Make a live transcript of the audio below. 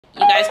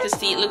guys can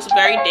see, it looks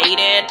very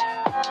dated.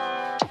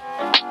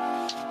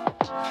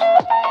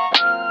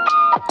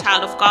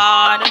 Child of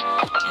God,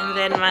 and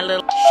then my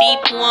little sheep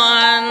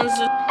ones.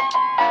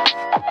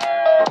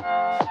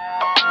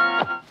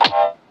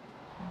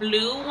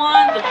 Blue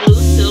one, the blue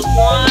silk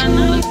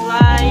one looks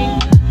like.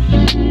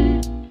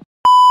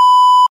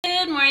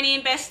 Good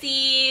morning,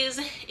 besties.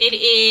 It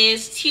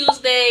is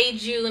Tuesday,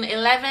 June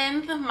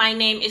 11th. My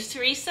name is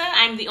Teresa.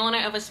 I'm the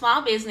owner of a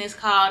small business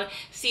called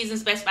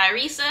Seasons Best by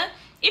Risa.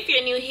 If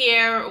you're new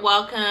here,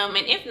 welcome,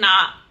 and if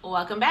not,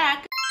 welcome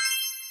back.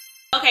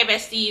 Okay,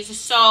 besties,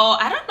 so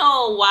I don't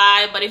know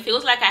why, but it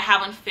feels like I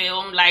haven't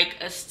filmed like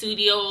a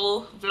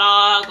studio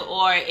vlog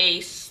or a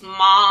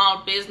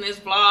small business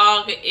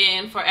vlog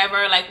in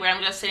forever, like where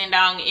I'm just sitting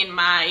down in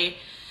my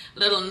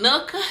little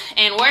nook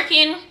and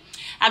working.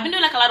 I've been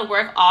doing like a lot of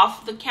work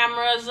off the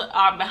cameras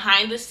or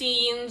behind the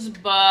scenes,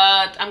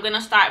 but I'm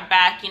gonna start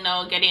back, you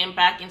know, getting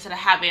back into the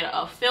habit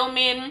of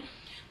filming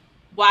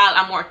while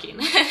I'm working.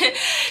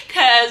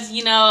 Because,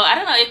 you know, I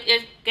don't know,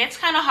 it gets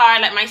kind of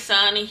hard. Like my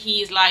son,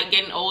 he's like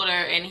getting older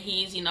and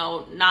he's, you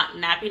know, not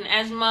napping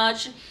as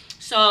much,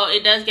 so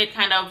it does get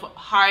kind of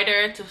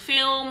harder to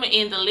film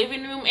in the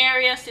living room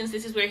area since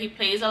this is where he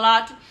plays a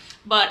lot.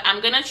 But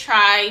I'm gonna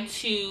try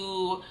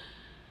to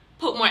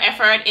put more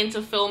effort into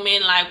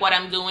filming like what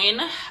I'm doing.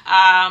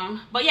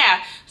 But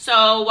yeah,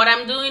 so what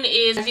I'm doing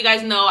is, as you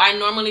guys know, I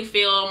normally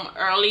film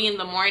early in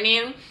the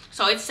morning.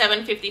 So it's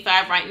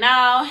 7:55 right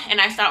now and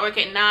I start work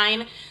at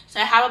 9, so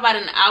I have about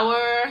an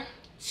hour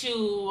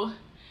to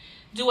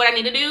do what I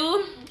need to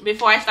do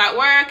before I start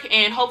work,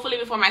 and hopefully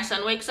before my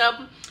son wakes up.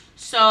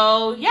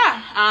 So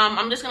yeah,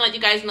 I'm just gonna let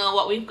you guys know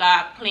what we've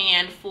got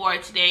planned for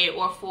today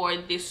or for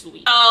this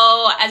week.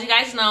 So as you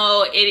guys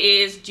know, it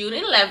is June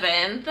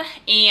 11th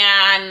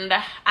and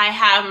I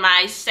have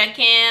my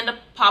second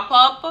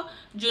pop-up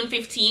June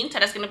 15th. So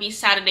that's gonna be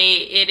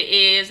Saturday. It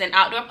is an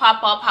outdoor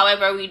pop-up.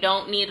 However, we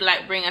don't need to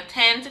like bring a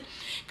tent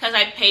because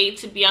I paid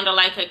to be under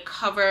like a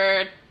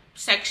covered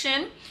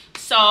section.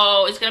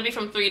 So it's gonna be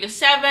from 3 to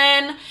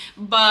 7,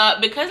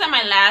 but because at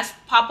my last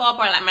pop-up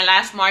or like my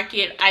last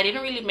market, I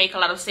didn't really make a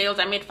lot of sales.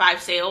 I made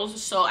 5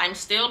 sales, so I'm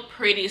still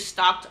pretty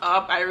stocked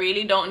up. I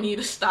really don't need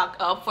to stock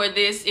up for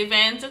this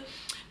event,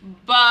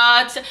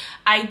 but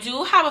I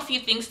do have a few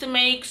things to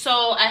make.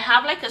 So I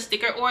have like a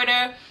sticker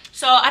order.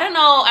 So I don't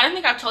know, I don't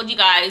think I've told you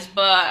guys,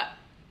 but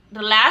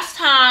the last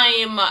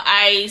time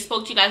I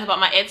spoke to you guys about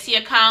my Etsy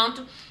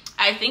account,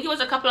 I think it was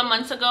a couple of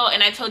months ago,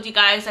 and I told you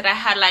guys that I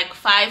had like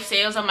 5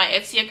 sales on my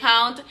Etsy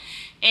account.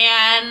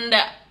 And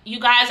you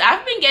guys,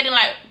 I've been getting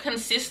like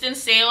consistent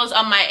sales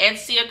on my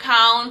Etsy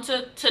account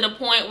to the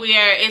point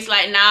where it's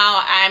like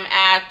now I'm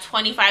at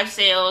 25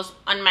 sales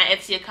on my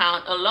Etsy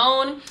account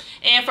alone.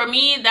 And for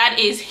me, that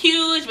is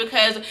huge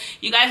because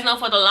you guys know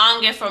for the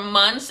longest, for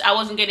months, I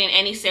wasn't getting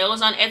any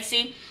sales on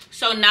Etsy.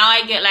 So now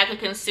I get like a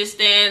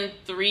consistent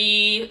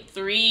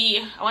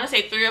I want to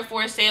say 3 or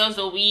 4 sales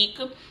a week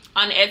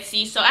on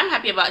Etsy, so I'm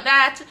happy about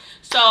that.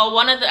 So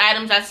one of the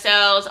items that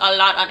sells a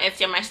lot on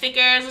Etsy are my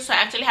stickers. So I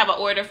actually have an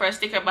order for a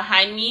sticker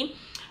behind me,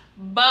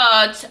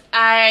 but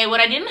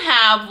what I didn't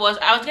have was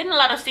I was getting a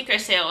lot of sticker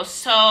sales,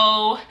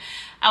 so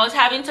I was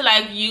having to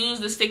like use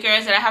the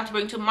stickers that I have to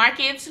bring to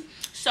markets.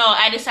 So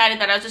I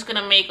decided that I was just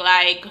gonna make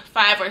like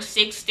 5 or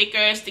 6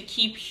 stickers to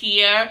keep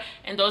here,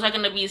 and those are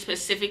gonna be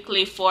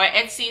specifically for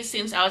Etsy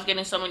since I was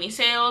getting so many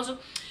sales.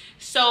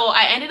 So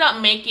I ended up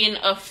making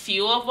a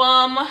few of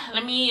them.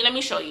 Let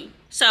me show you.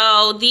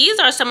 So these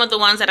are some of the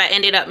ones that I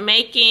ended up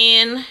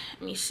making.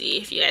 Let me see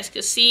if you guys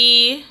can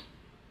see.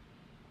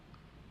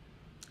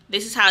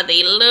 This is how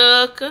they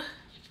look.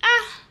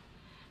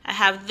 I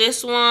have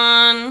this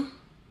one,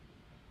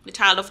 the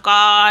Child of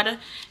God,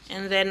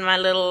 and then my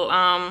little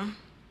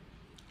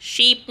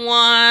sheep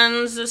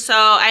ones. So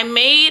I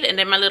made, and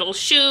then my little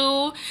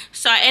shoe.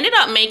 So I ended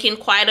up making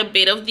quite a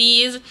bit of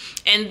these,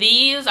 and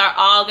these are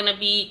all gonna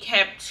be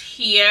kept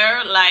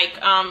here like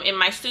in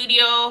my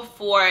studio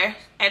for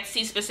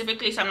Etsy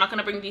specifically. So I'm not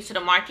gonna bring these to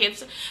the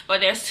markets,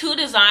 but there's 2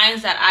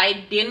 designs that I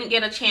didn't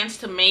get a chance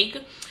to make.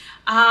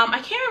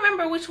 I can't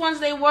remember which ones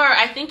they were.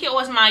 I think it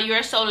was my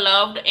You're So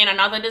Loved and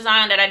another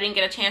design that I didn't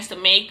get a chance to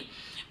make.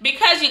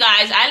 Because you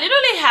guys, I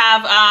literally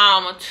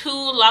have 2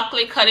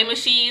 Lockley cutting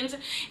machines,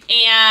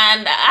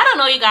 and I don't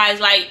know, you guys,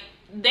 like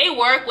they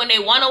work when they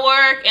want to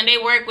work and they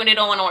work when they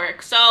don't want to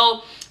work.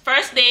 So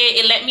first day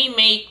it let me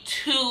make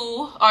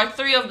 2 or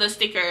 3 of the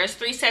stickers,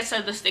 3 sets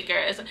of the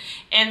stickers,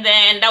 and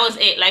then that was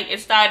it. Like it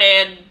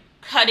started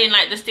cutting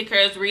like the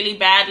stickers really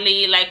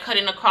badly, like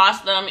cutting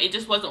across them. It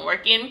just wasn't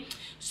working.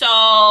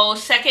 So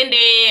second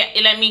day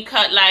it let me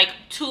cut like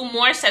 2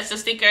 more sets of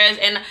stickers,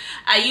 and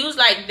I used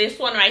like this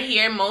one right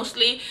here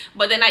mostly,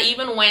 but then I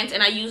even went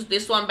and I used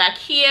this one back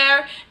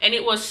here, and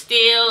it was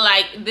still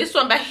like this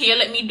one back here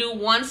let me do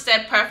 1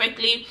 set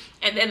perfectly,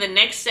 and then the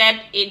next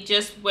set it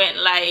just went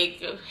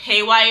like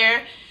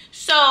haywire.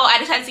 So I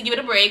decided to give it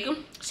a break.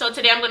 So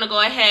today I'm gonna go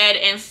ahead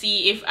and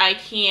see if I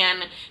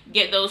can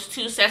get those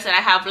 2 sets that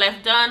I have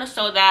left done,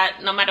 so that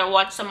no matter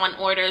what someone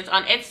orders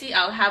on Etsy,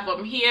 I'll have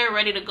them here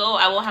ready to go.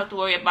 I won't have to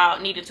worry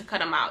about needing to cut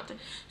them out.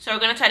 So we're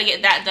gonna try to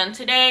get that done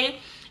today.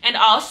 And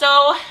also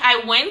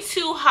I went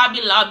to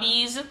Hobby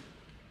Lobby's.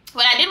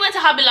 Well, I did went to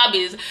Hobby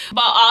Lobby's,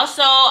 but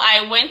also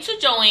I went to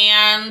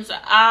Joann's.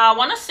 I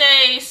want to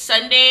say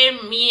Sunday,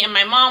 me and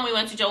my mom, we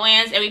went to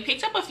Joann's and we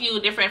picked up a few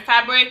different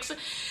fabrics.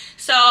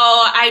 So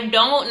I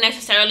don't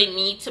necessarily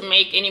need to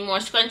make any more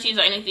scrunchies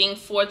or anything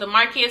for the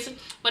markets,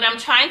 but I'm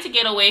trying to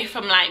get away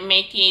from like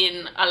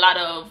making a lot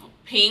of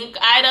pink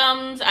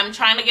items. I'm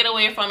trying to get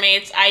away from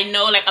it. I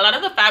know like a lot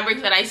of the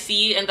fabrics that I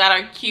see and that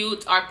are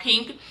cute are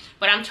pink,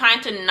 but I'm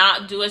trying to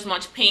not do as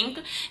much pink.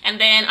 And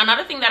then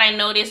another thing that I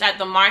noticed at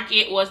the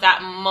market was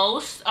that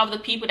most of the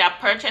people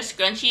that purchase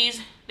scrunchies,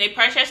 they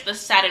purchase the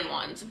satin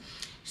ones.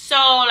 So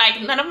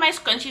like none of my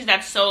scrunchies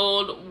that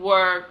sold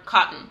were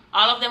cotton.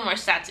 All of them were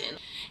satin.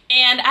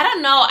 And I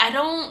don't know, I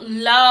don't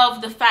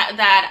love the fact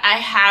that I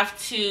have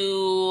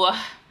to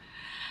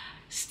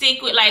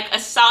stick with like a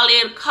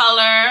solid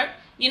color,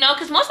 you know,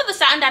 because most of the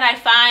satin that I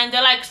find,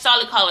 they're like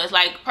solid colors,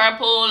 like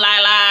purple,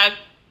 lilac,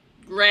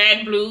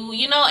 red, blue,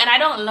 you know, and I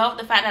don't love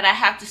the fact that I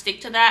have to stick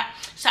to that.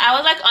 So I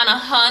was like on a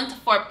hunt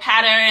for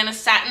pattern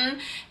satin,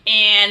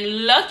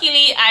 and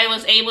luckily I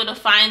was able to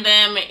find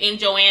them in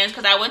Joann's,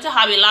 because I went to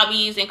Hobby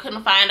Lobby's and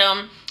couldn't find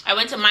them. I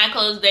went to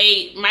Michael's.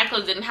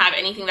 Michael's didn't have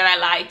anything that I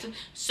liked.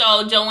 So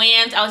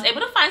Joann's, I was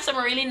able to find some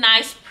really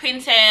nice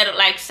printed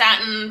like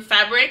satin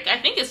fabric. I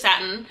think it's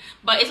satin,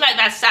 but it's like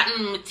that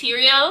satin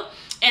material.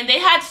 And they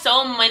had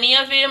so many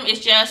of them. It's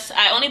just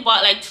I only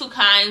bought like 2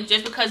 kinds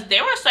just because they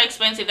were so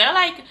expensive. They're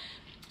like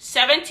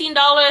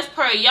 $17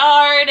 per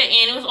yard,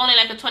 and it was only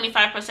like a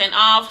 25%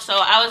 off. So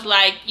I was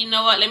like, you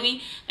know what, let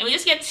me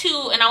just get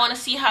 2, and I want to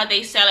see how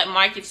they sell at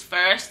markets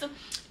first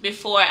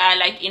before I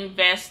like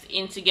invest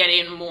into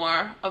getting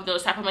more of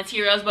those type of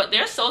materials. But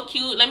they're so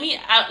cute. Let me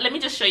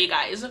just show you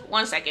guys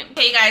 1 second.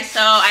 Okay guys, so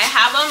I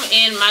have them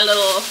in my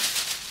little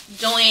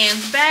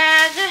Joann's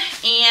bag,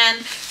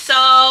 and so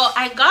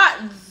I got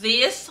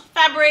this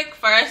fabric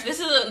first. This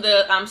is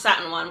the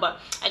satin one, but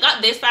I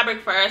got this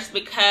fabric first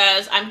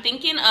because I'm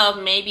thinking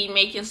of maybe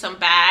making some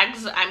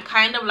bags. I'm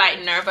kind of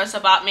like nervous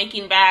about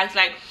making bags,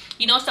 like,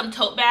 you know, some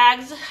tote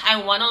bags.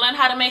 I want to learn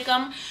how to make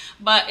them,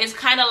 but it's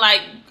kind of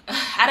like,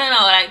 I don't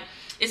know, like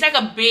it's like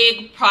a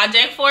big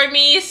project for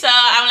me, so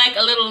I'm like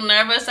a little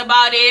nervous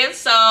about it.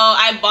 So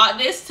I bought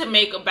this to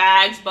make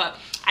bags, but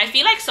I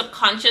feel like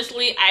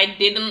subconsciously I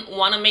didn't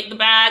want to make the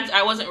bags.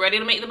 I wasn't ready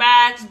to make the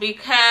bags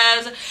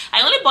because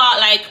I only bought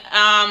like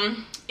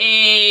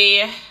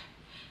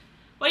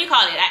what do you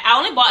call it? I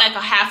only bought like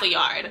a half a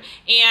yard,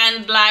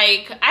 and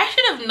like I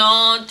should have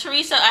known,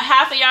 Teresa, a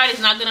half a yard is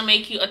not gonna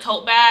make you a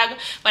tote bag.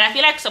 But I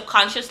feel like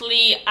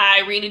subconsciously I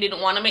really didn't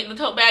want to make the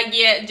tote bag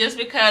yet, just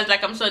because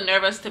like I'm so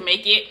nervous to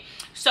make it.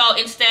 So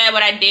instead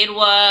what I did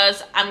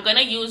was I'm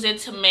gonna use it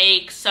to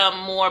make some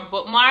more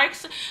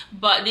bookmarks,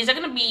 but these are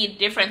gonna be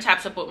different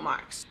types of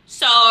bookmarks.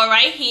 So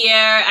right here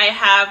I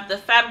have the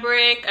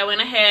fabric. I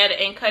went ahead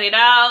and cut it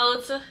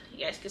out.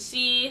 You guys can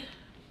see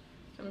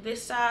from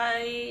this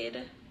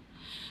side.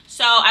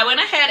 So I went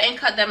ahead and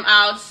cut them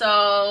out.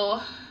 So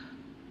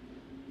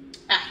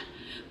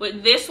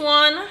with this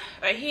one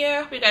right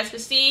here, you guys can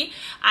see,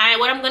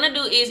 what I'm gonna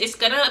do is it's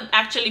gonna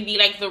actually be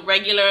like the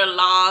regular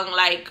long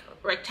like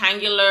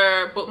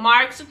rectangular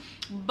bookmarks,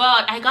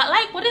 but I got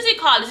like, what is it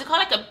called? Is it called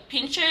like a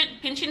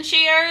pinching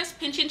shears?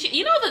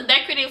 You know, the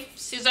decorative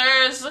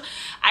scissors?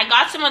 I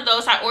got some of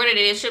those. I ordered it.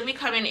 It should be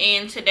coming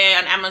in today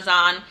on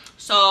Amazon.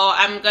 So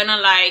I'm gonna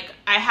like,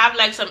 I have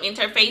like some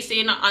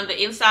interfacing on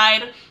the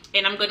inside,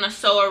 and I'm gonna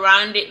sew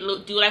around it,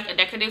 do like a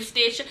decorative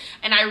stitch.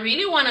 And I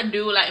really want to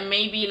do like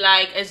maybe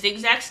like a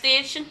zigzag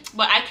stitch,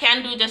 but I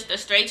can do just a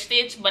straight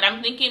stitch. But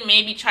I'm thinking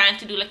maybe trying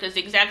to do like a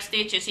zigzag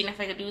stitch and seeing if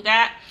I can do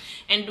that,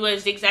 and do a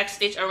zigzag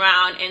stitch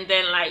around, and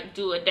then like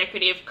do a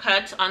decorative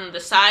cut on the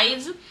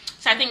sides.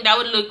 So I think that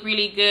would look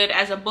really good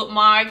as a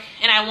bookmark.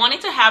 And I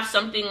wanted to have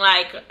something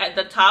like at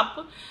the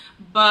top,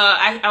 but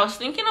I was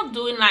thinking of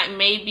doing like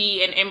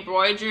maybe an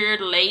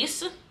embroidered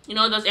lace, you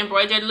know, those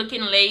embroidered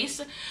looking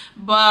lace.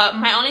 But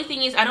my only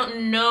thing is I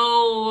don't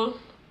know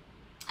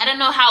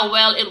how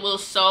well it will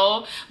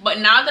sew. But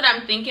now that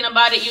I'm thinking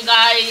about it, you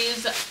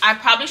guys, I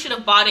probably should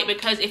have bought it,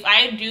 because if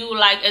I do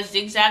like a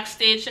zigzag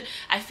stitch,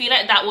 I feel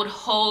like that would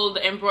hold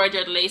the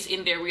embroidered lace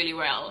in there really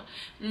well.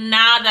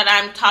 Now that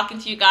I'm talking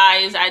to you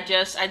guys, I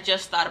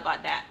just thought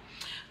about that.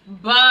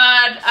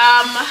 But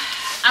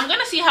I'm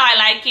gonna see how I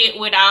like it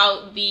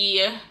without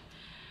the,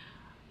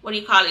 what do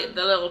you call it,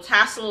 the little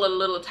tassel or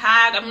little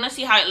tag. I'm gonna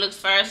see how it looks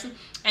first,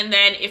 and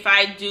then if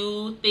I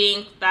do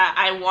think that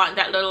I want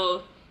that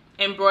little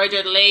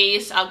embroidered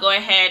lace, I'll go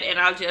ahead and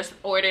I'll just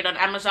order it on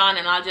Amazon,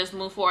 and I'll just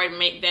move forward and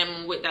make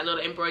them with that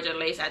little embroidered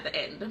lace at the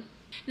end.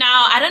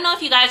 Now I don't know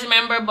if you guys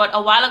remember, but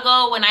a while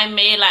ago when I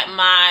made like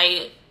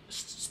my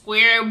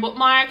square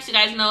bookmarks. You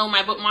guys know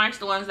my bookmarks,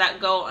 the ones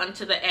that go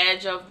onto the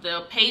edge of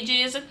the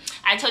pages.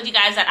 I told you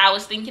guys that I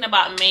was thinking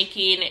about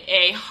making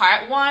a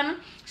heart one.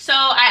 So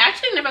I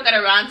actually never got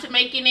around to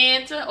making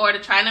it or to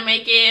trying to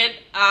make it.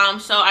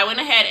 So I went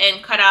ahead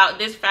and cut out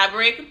this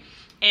fabric,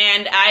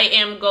 and I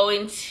am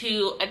going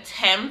to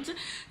attempt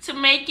to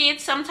make it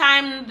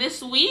sometime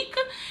this week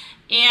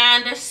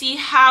and see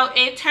how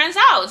it turns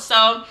out.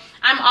 So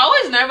I'm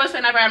always nervous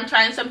whenever I'm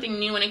trying something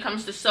new when it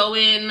comes to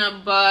sewing,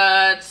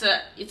 but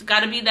it's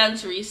got to be done,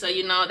 Teresa.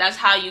 You know, that's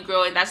how you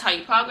grow and that's how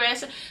you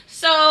progress.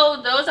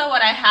 So those are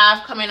what I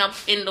have coming up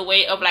in the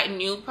way of like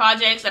new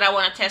projects that I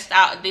want to test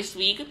out this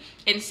week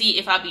and see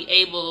if I'll be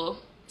able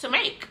to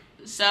make.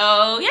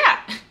 So yeah,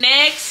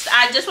 next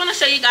I just want to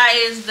show you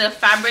guys the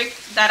fabric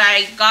that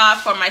I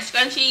got for my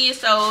scrunchie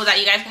so that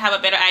you guys can have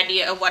a better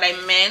idea of what I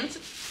meant.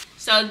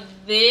 So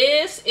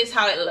this is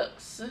how it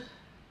looks.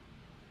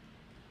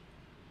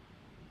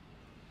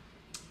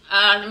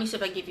 Let me see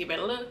if I give you a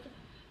better look.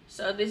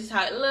 So this is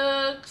how it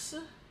looks.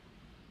 And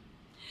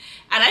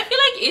I feel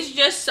like it's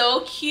just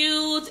so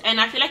cute,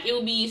 and I feel like it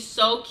will be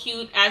so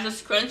cute as a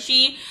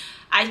scrunchie.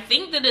 I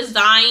think the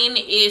design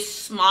is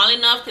small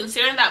enough,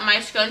 considering that my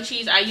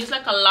scrunchies, I use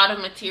like a lot of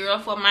material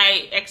for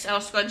my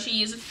XL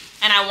scrunchies,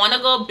 and I want to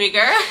go bigger.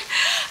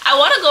 I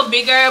want to go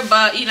bigger,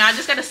 but you know, I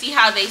just got to see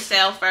how they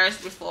sell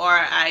first before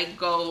I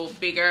go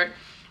bigger.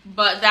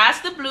 But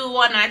that's the blue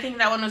one, and I think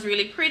that one was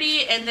really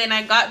pretty. And then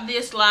I got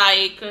this,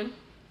 like,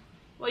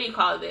 what do you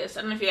call this?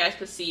 I don't know if you guys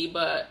could see,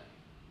 but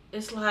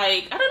it's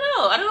like, I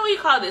don't know what you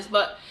call this,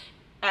 but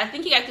I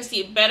think you guys can see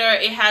it better.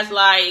 It has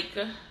like,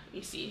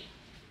 you see,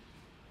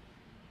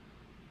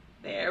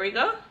 there we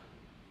go.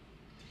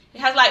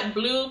 It has like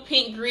blue,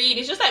 pink, green.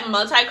 It's just like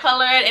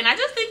multicolored, and I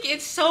just think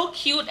it's so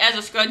cute as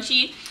a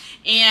scrunchie.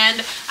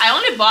 And I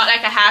only bought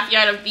like a half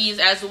yard of these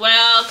as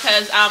well,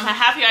 because a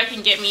half yard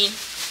can get me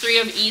 3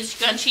 of each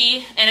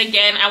scrunchie. And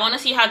again, I want to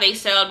see how they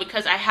sell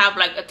because I have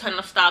like a ton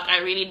of stock. I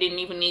really didn't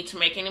even need to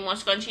make any more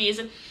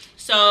scrunchies.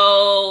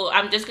 So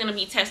I'm just going to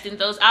be testing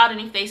those out, and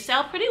if they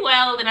sell pretty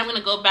well, then I'm going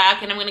to go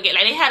back and I'm going to get,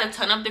 like, they had a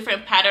ton of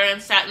different pattern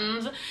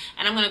satins,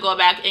 and I'm going to go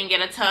back and get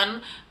a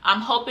ton.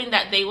 I'm hoping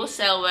that they will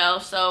sell well,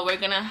 so we're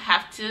going to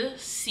have to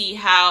see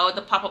how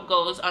the pop-up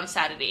goes on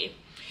Saturday.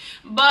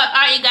 But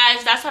alright, you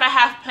guys, that's what I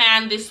have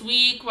planned this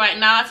week. Right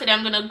now, today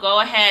I'm going to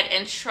go ahead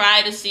and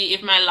try to see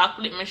if my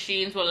lock-lip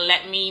machines will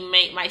let me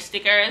make my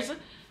stickers.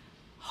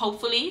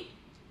 Hopefully.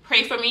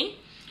 Pray for me.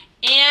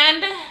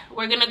 And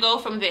we're gonna go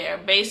from there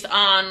based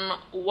on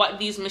what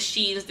these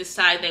machines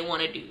decide they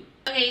want to do.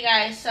 Okay, you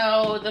guys,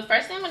 so the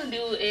first thing I'm gonna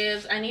do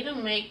is I need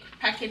to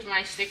package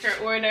my sticker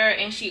order,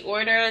 and she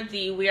ordered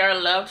the We Are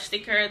Loved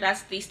sticker.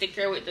 That's the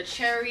sticker with the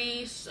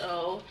cherry.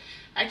 So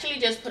I actually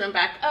just put them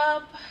back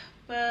up,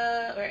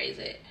 but where is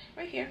it?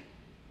 Right here.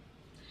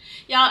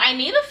 Y'all, I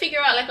need to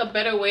figure out like a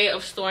better way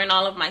of storing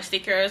all of my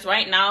stickers.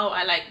 Right now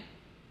I like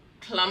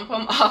clump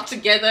them all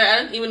together.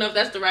 I don't even know if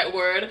that's the right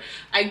word.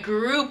 I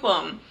group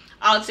them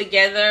all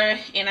together,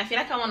 and I feel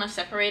like I want to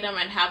separate them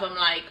and have them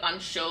like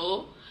on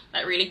show,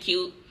 like really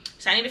cute.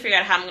 So I need to figure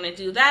out how I'm gonna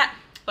do that.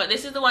 But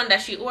this is the one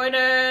that she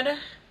ordered. Let's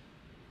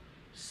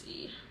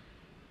see,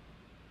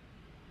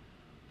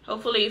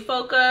 hopefully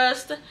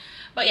focused.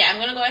 But yeah, I'm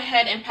gonna go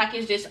ahead and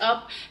package this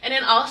up. And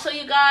then also,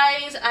 you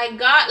guys, I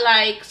got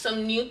like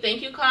some new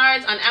thank you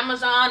cards on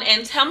Amazon,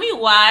 and tell me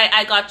why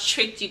I got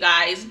tricked, you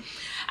guys.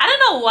 I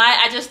don't know why.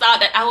 I just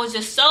thought that I was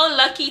just so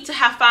lucky to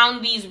have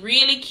found these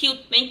really cute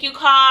thank you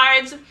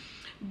cards.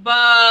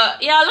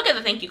 But yeah, look at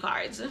the thank you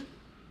cards.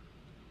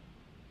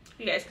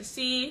 You guys can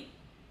see.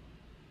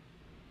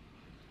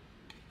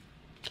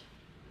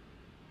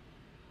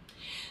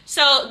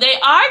 So they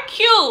are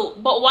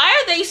cute, but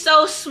why are they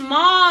so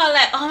small?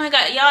 Like, oh my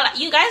god, y'all,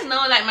 you guys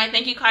know like my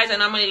thank you cards are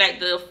normally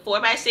like the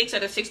 4x6 or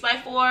the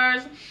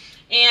 6x4s.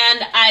 And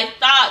I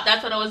thought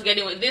that's what I was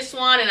getting with this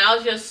one, and I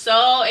was just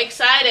so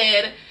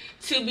excited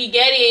to be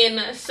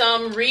getting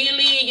some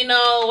really, you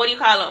know, what do you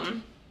call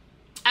them?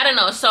 I don't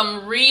know,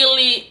 some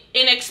really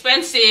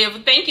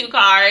inexpensive thank you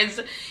cards,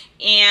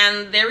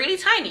 and they're really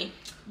tiny.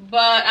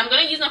 But I'm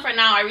gonna use them for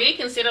now. I really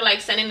consider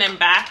like sending them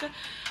back,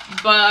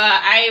 but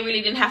I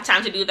really didn't have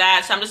time to do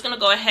that, so I'm just gonna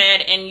go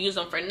ahead and use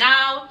them for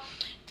now.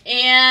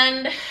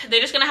 And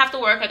they're just gonna have to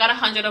work. I got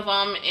 100 of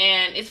them,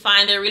 and it's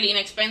fine. They're really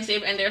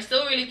inexpensive, and they're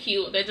still really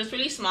cute. They're just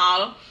really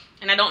small,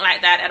 and I don't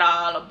like that at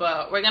all.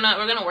 But we're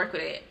gonna work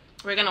with it.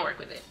 We're gonna work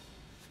with it.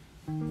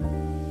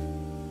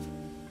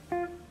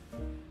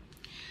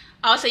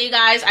 Also, you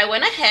guys, I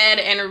went ahead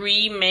and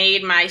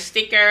remade my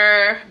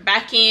sticker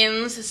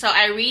backends. So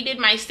I redid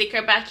my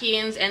sticker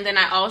backends, and then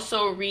I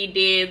also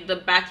redid the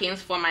backends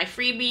for my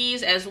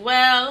freebies as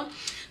well.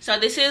 So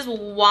this is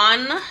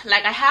one,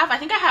 like I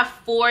think I have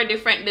 4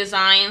 different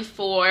designs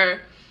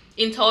for,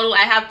 in total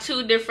I have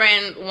 2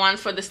 different ones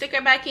for the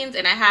sticker backends,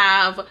 and I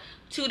have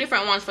 2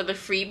 different ones for the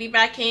freebie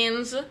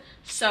backends.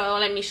 So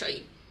let me show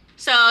you.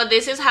 So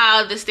this is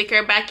how the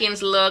sticker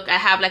backends look. I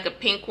have like a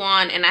pink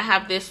one, and I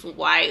have this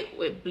white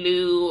with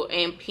blue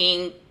and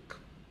pink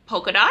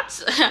polka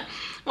dots.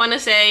 Want to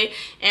say,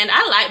 and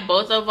I like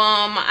both of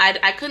them.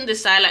 I couldn't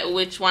decide like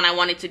which one I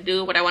wanted to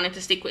do, but I wanted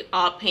to stick with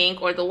all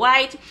pink or the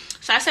white.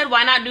 So I said,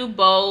 why not do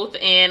both,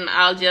 and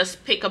I'll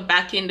just pick a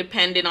back-end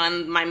depending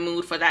on my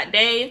mood for that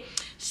day.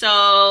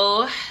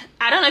 So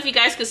I don't know if you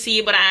guys could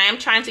see, but I am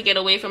trying to get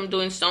away from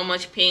doing so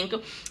much pink.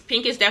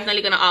 Pink is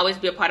definitely going to always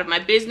be a part of my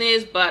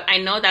business, but I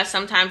know that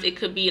sometimes it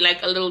could be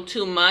like a little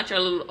too much or a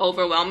little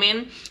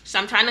overwhelming. So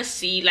I'm trying to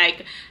see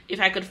like if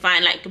I could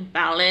find like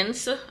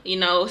balance, you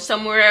know,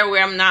 somewhere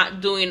where I'm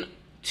not doing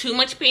too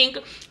much pink,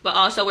 but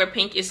also where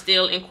pink is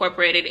still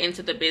incorporated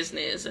into the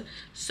business.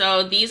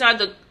 So these are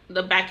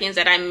the back ends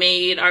that I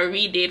made or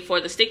redid for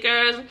the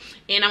stickers,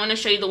 and I'm going to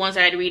show you the ones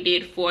that I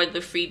redid for the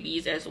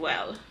freebies as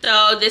well.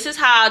 So this is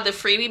how the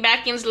freebie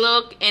back ends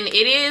look, and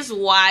it is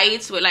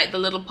white with like the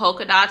little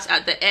polka dots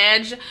at the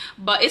edge,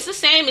 but it's the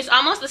same, it's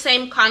almost the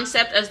same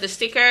concept as the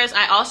stickers.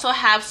 I also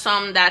have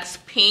some that's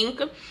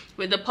pink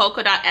with the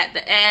polka dot at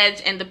the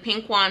edge, and the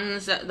pink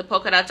ones, the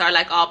polka dots are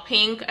like all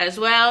pink as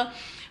well.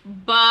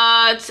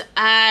 But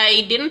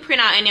I didn't print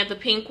out any of the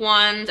pink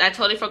ones. I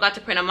totally forgot to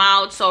print them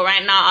out. So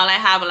right now all I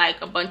have are like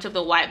a bunch of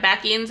the white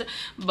back ends.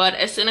 But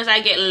as soon as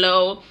I get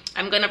low,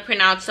 I'm going to print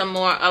out some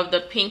more of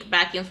the pink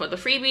back ends for the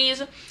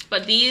freebies.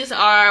 But these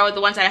are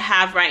the ones I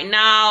have right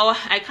now.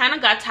 I kind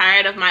of got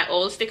tired of my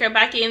old sticker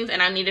back ends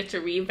and I needed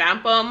to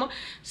revamp them.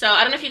 So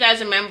I don't know if you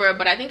guys remember,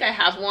 but I think I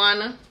have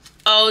one.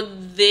 Oh,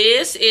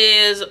 this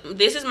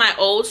is my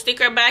old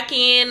sticker back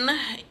end.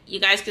 You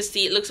guys can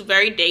see it looks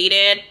very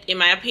dated in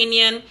my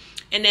opinion.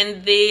 And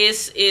then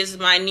this is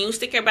my new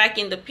sticker back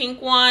in the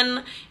pink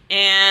one,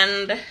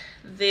 and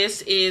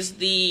this is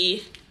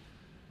the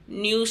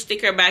new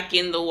sticker back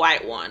in the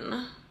white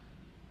one.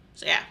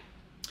 So yeah,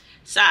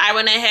 so I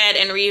went ahead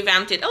and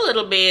revamped it a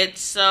little bit.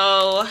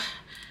 So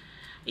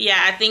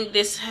yeah, I think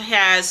this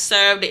has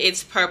served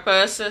its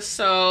purpose.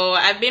 So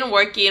I've been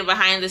working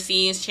behind the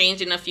scenes,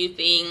 changing a few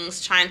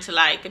things, trying to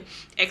like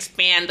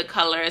expand the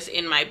colors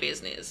in my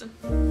business.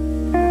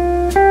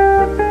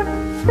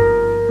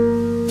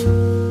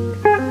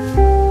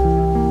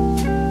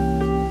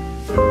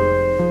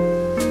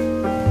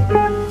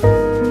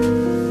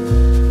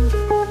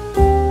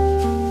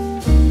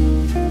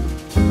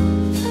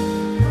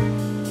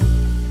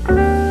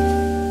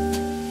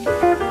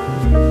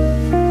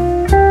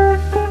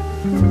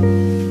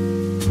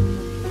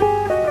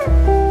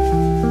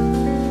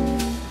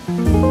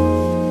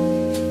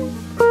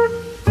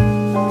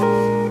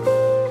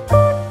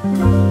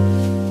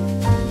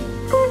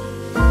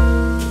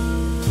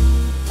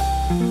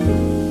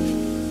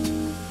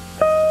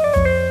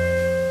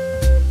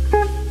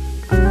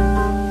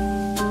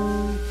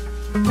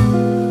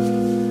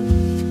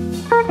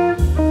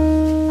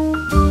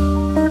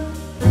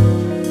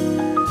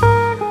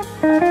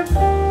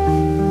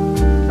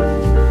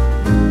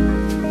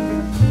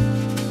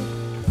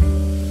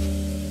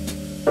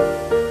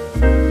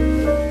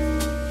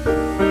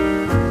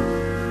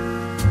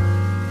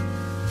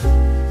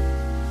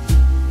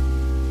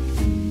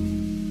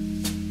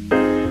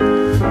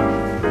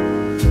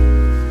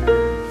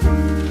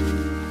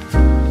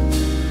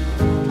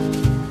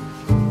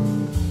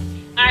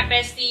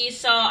 Besties,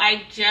 so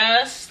I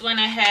just went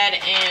ahead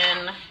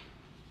and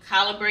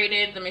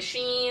calibrated the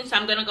machine, so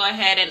I'm gonna go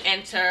ahead and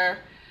enter,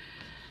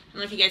 I don't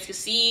know if you guys can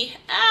see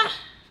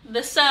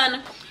the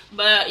sun,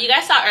 but you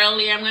guys saw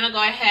earlier, I'm gonna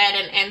go ahead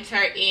and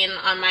enter in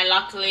on my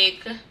lock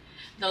click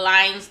the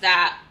lines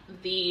that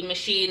the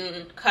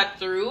machine cut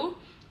through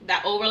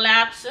that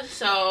overlaps.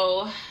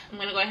 So I'm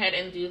gonna go ahead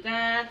and do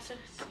that.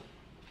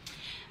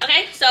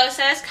 Okay, so it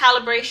says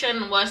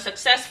calibration was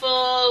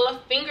successful.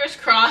 Fingers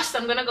crossed.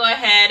 I'm gonna go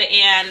ahead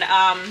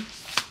and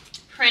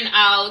print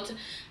out.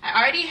 I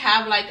already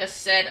have like a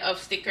set of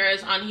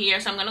stickers on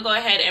here, so I'm gonna go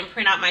ahead and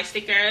print out my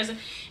stickers.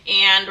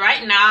 And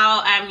right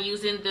now I'm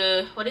using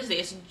the, what is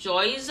this,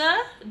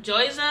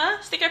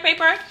 Joyza sticker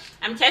paper.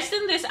 I'm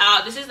testing this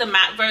out. This is the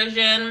matte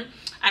version.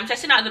 I'm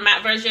testing out the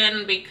matte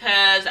version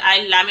because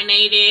I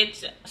laminate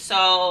it,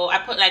 so I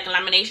put like a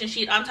lamination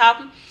sheet on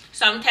top.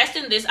 So I'm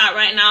testing this out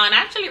right now, and I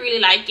actually really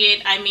like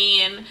it. I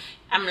mean,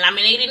 I'm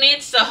laminating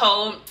it,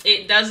 so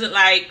it doesn't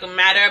like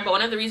matter. But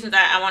one of the reasons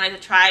that I wanted to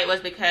try it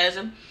was because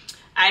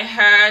I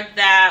heard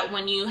that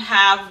when you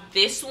have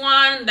this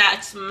one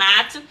that's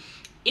matte,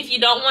 if you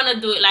don't want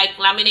to do it like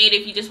laminate,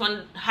 if you just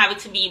want to have it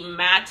to be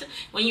matte,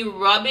 when you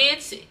rub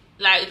it,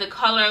 like the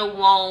color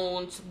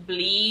won't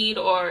bleed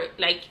or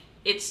like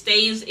it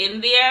stays in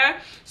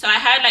there. So I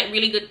heard like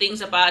really good things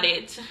about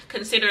it,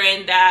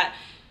 considering that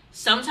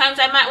sometimes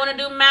I might want to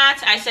do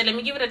matte. I said, let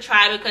me give it a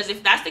try, because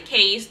if that's the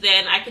case,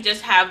 then I could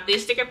just have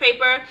this sticker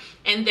paper,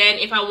 and then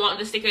if I want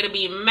the sticker to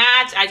be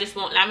matte, I just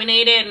won't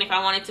laminate it, and if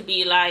I want it to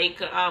be like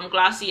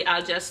glossy,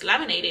 I'll just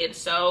laminate it.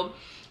 So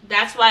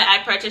that's why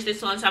I purchased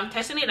this one. So I'm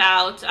testing it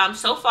out.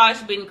 So far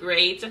it's been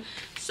great.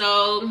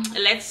 So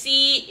let's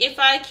see if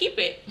I keep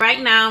it.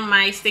 Right now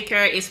my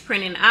sticker is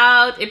printing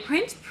out. It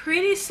prints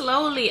pretty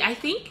slowly.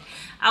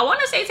 I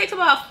want to say it takes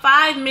about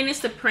 5 minutes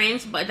to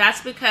print, but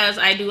that's because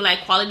I do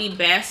like quality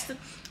best.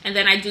 And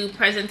then I do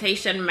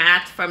presentation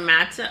matte for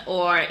matte,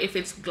 or if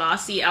it's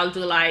glossy, I'll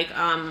do like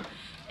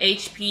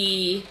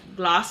HP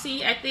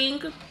glossy, I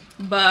think.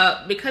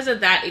 But because of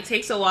that, it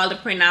takes a while to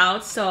print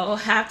out, so I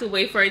have to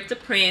wait for it to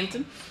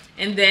print.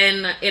 And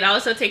then it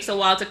also takes a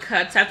while to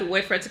cut, so I have to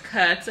wait for it to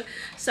cut.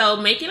 So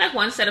making like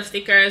one set of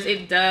stickers,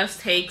 it does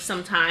take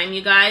some time,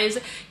 you guys,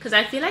 because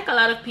I feel like a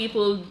lot of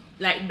people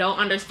like don't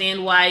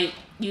understand why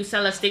you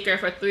sell a sticker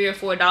for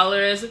 $3 or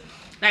 $4.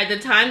 Like the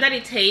time that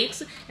it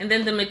takes, and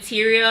then the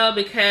material,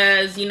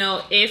 because you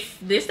know, if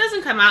this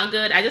doesn't come out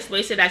good, I just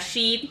wasted that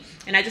sheet,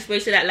 and I just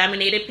wasted that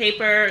lamination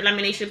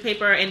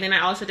paper, and then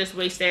I also just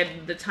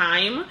wasted the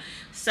time.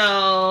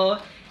 So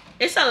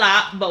it's a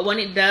lot, but when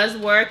it does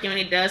work and when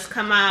it does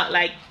come out,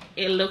 like,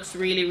 it looks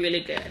really,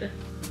 really good.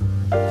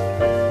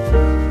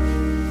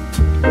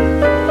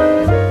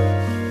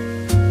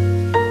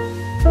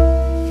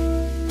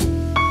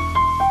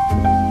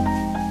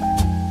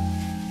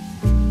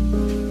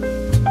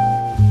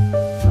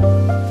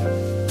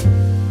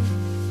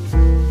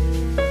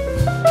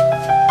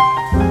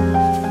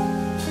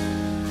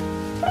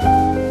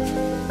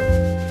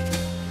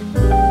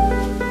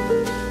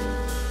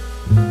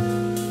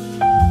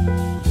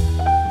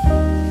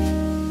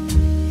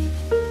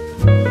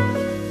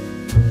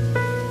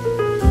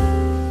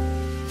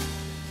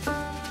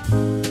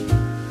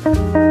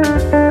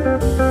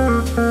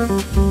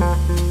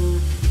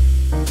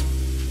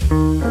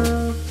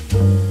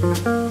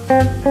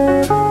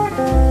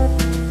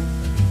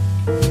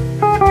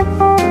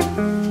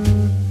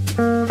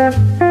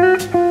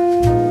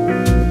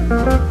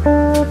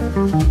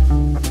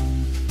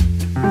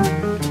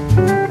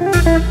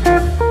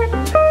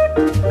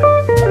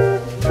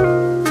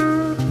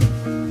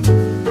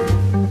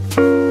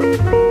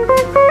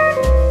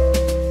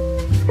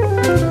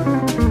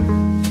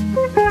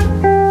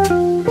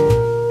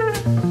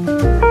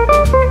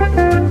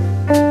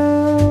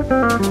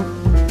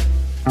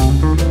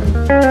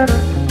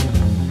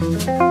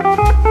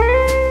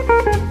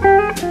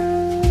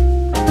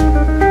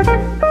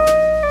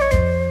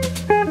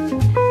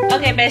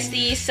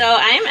 Besties, so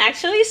I am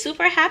actually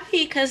super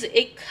happy because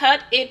it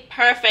cut it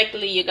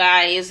perfectly, you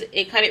guys.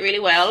 It cut it really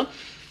well.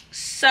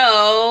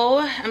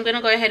 So I'm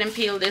gonna go ahead and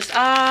peel this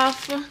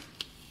off. And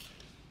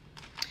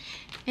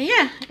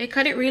yeah, it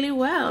cut it really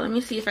well. Let me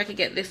see if I could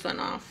get this one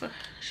off.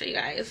 Show you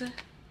guys.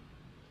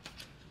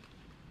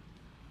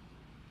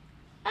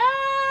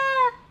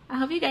 I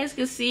hope you guys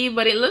can see,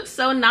 but it looks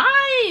so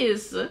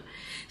nice.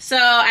 So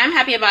I'm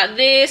happy about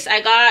this.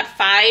 I got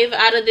 5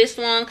 out of this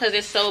one because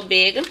it's so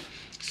big.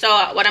 So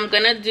what I'm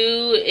gonna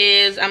do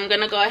is I'm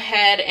gonna go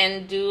ahead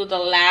and do the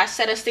last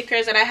set of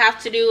stickers that I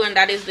have to do, and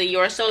that is the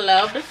You're So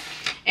Loved.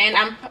 And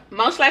I'm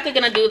most likely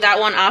gonna do that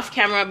one off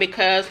camera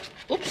because,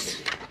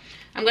 oops,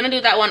 I'm gonna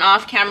do that one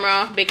off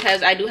camera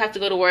because I do have to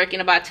go to work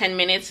in about 10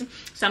 minutes.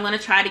 So I'm gonna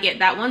try to get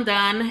that one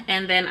done,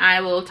 and then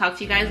I will talk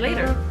to you guys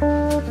later.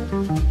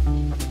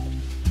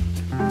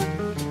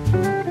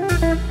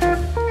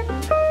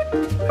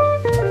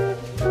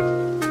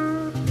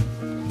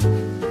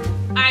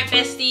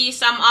 Besties,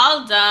 so I'm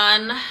all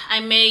done. I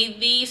made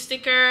these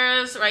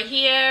stickers right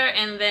here,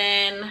 and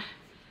then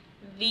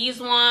these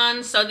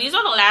ones. So these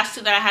are the last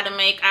 2 that I had to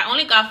make. I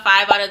only got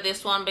 5 out of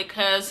this one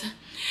because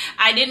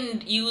I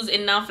didn't use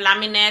enough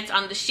laminate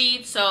on the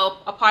sheet, so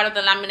a part of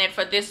the laminate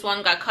for this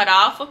one got cut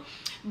off.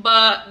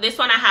 But this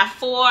one I have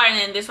 4, and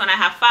then this one I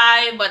have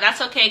 5, but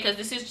that's okay because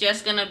this is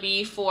just gonna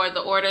be for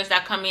the orders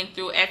that come in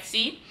through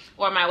Etsy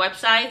or my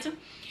website.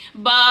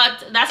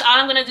 But that's all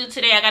I'm gonna do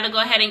today. I gotta go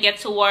ahead and get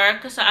to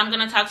work, so I'm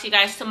gonna talk to you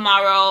guys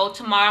tomorrow.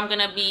 Tomorrow I'm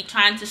gonna be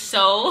trying to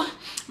sew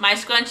my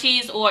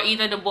scrunchies or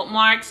either the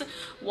bookmarks,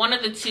 one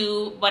of the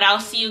 2, but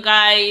I'll see you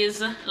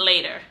guys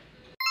later.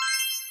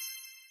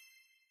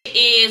 It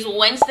is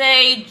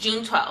Wednesday,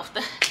 June 12th.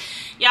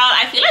 Y'all,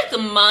 I feel like the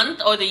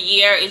month or the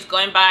year is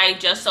going by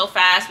just so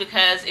fast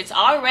because it's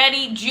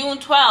already June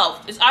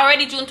 12th. It's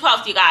already June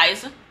 12th, you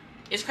guys.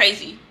 It's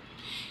crazy.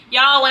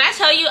 Y'all, when I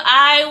tell you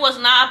I was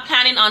not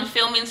planning on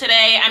filming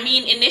today, I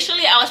mean,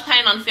 initially I was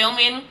planning on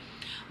filming,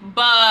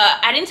 but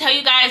I didn't tell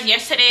you guys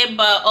yesterday,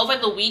 but over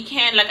the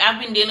weekend, like,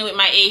 I've been dealing with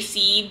my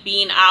AC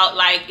being out.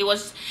 Like,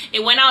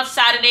 it went out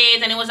Saturday,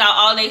 then it was out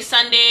all day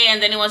Sunday,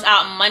 and then it was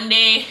out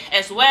Monday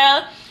as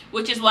well,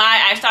 which is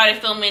why I started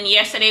filming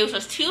yesterday, which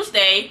was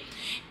Tuesday.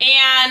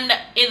 And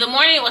in the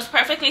morning it was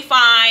perfectly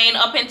fine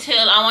up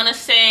until, I want to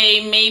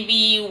say,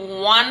 maybe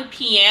 1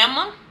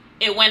 p.m.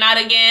 it went out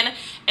again.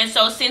 And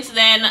so since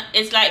then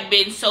it's like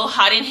been so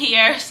hot in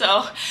here,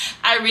 so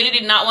I really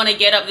did not want to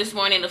get up this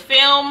morning to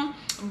film.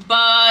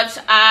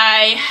 But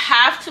I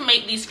have to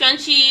make these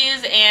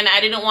scrunchies, and I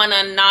didn't want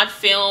to not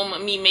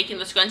film me making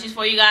the scrunchies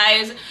for you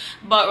guys.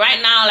 But right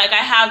now, like,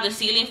 I have the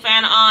ceiling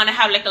fan on. I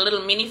have like a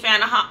little mini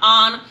fan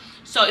on,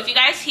 so if you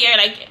guys hear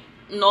like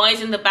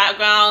noise in the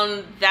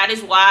background, that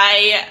is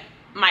why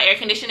my air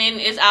conditioning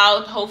is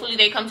out. Hopefully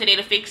they come today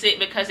to fix it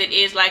because it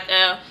is like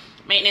a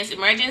maintenance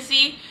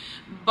emergency.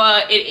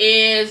 But it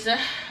is 8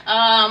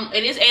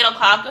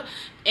 o'clock,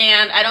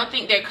 and I don't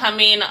think they're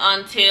coming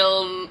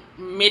until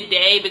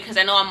midday because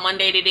I know on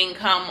Monday they didn't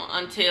come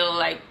until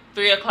like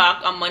 3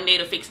 o'clock on Monday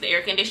to fix the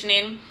air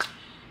conditioning.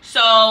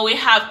 So we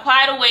have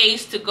quite a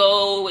ways to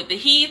go with the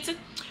heat,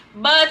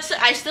 but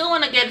I still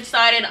want to get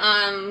started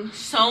on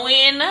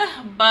sewing.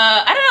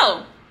 But I don't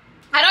know,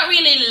 I don't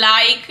really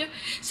like,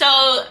 so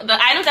the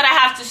items that I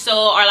have to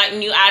sew are like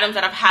new items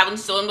that I haven't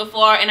sewn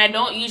before, and I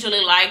don't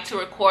usually like to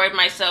record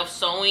myself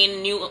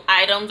sewing new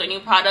items or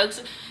new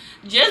products,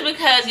 just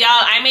because y'all,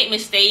 I make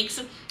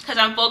mistakes because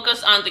I'm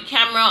focused on the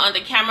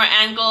camera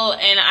angle,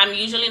 and I'm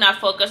usually not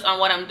focused on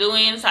what I'm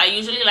doing. So I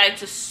usually like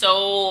to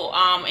sew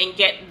and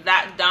get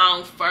that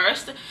down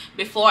first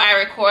before I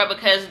record,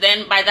 because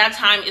then by that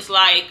time it's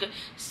like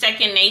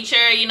second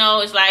nature, you know.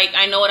 It's like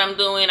I know what I'm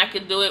doing, I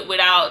could do it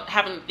without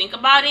having to think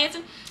about it.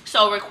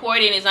 So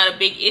recording is not a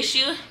big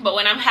issue. But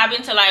when I'm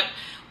having to like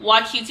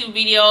watch YouTube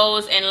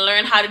videos and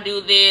learn how to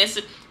do this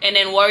and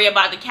then worry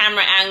about the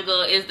camera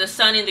angle, is the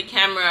sun in the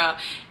camera,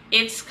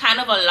 it's kind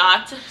of a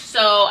lot. So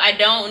I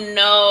don't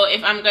know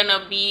if I'm gonna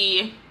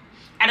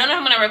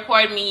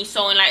record me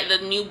sewing like the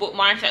new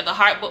bookmarks, like the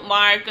heart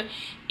bookmark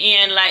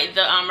and like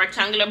the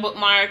rectangular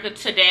bookmark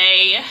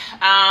today.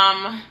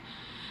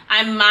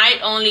 I might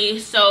only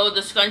sew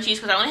the scrunchies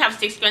because I only have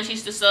 6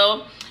 scrunchies to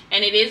sew,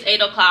 and it is 8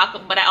 o'clock,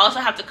 but I also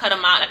have to cut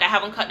them out. Like I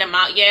haven't cut them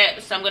out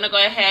yet, so I'm gonna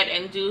go ahead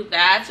and do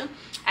that.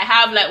 I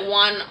have like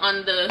one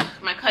on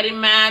my cutting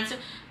mat,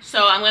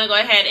 so I'm gonna go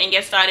ahead and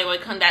get started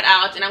with cutting that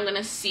out, and I'm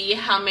gonna see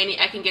how many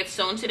I can get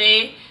sewn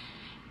today.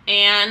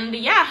 And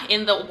yeah,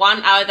 in the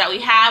 1 hour that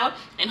we have,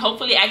 and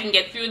hopefully I can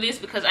get through this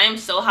because I am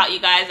so hot, you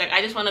guys. Like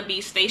I just want to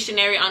be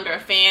stationary under a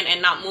fan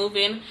and not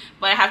moving,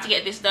 but I have to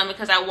get this done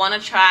because I want to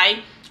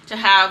try to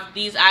have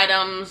these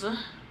items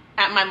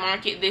at my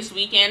market this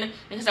weekend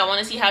because I want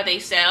to see how they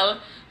sell.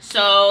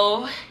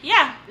 So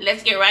yeah,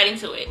 let's get right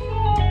into it.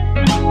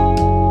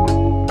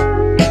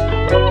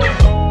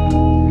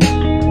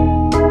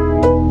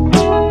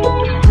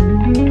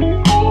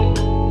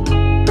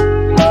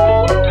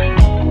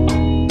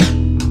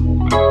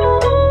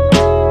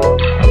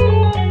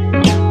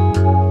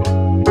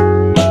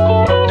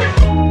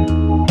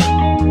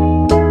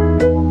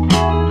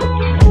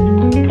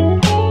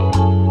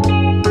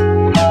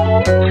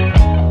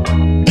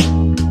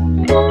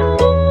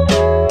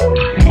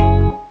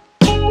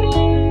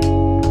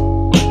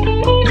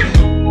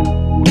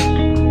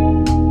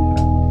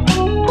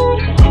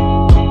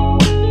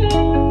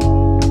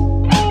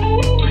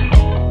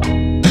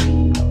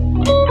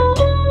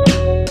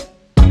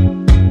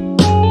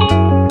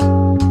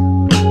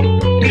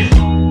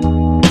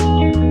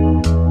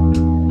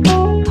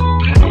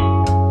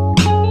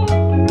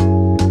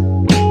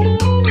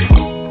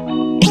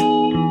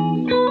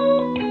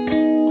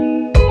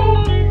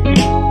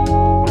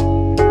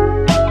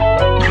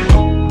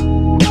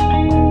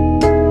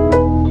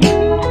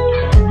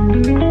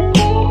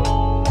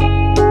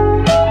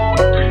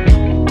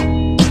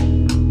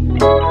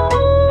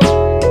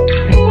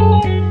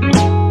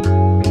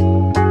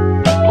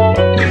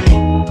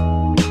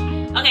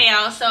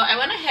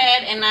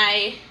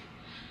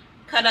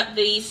 Cut up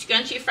the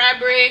scrunchie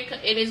fabric.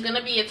 It is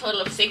gonna be a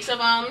total of 6 of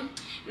them.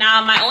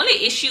 Now my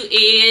only issue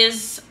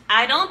is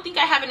I don't think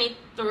I have any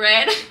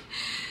thread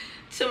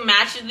to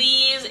match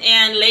these,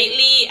 and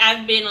lately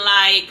I've been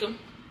like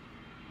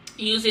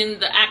using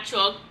the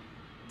actual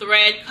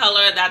thread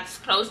color that's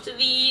close to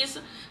these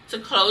to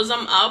close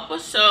them up.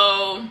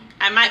 So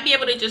I might be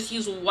able to just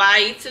use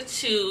white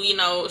to, you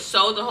know,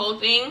 sew the whole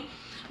thing,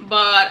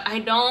 but I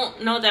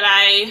don't know that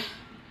I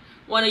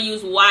want to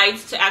use white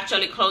to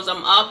actually close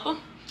them up.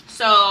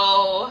 So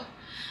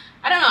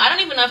I don't know, I don't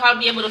even know if I'll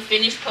be able to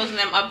finish closing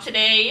them up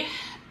today.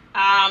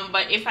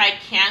 But if I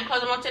can close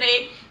them up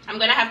today, I'm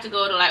gonna have to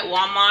go to like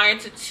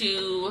Walmart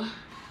to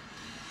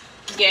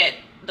get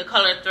the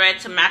colored thread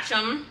to match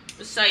them.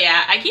 So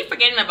yeah, I keep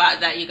forgetting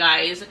about that, you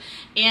guys.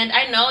 And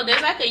I know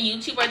there's like a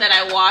YouTuber that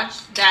I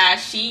watched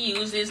that she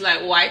uses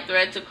like white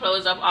thread to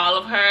close up all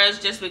of hers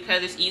just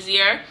because it's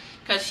easier,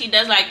 because she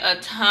does like a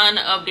ton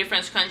of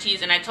different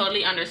scrunchies, and I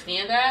totally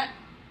understand that.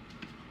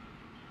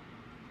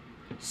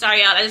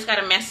 Sorry y'all, I just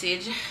got a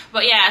message.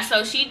 But yeah,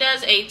 so she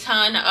does a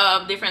ton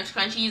of different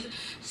scrunchies.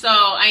 So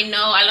I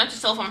know I learned to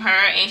sew from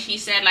her, and she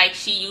said like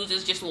she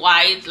uses just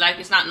white, like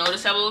it's not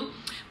noticeable.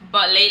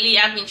 But lately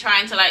I've been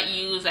trying to like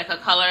use like a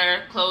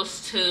color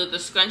close to the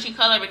scrunchie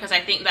color, because I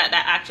think that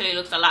actually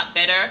looks a lot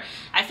better.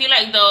 I feel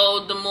like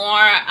though the more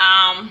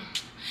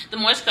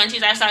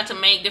scrunchies I start to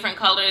make, different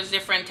colors,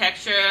 different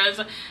textures,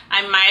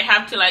 I might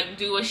have to like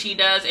do what she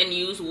does and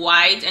use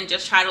white and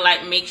just try to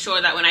like make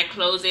sure that when I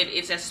close it,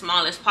 it's as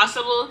small as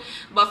possible.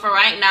 But for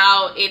right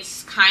now,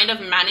 it's kind of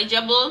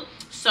manageable.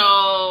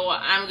 So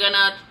I'm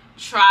gonna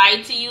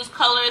try to use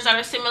colors that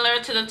are similar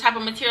to the type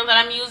of material that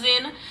I'm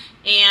using.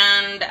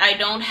 And I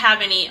don't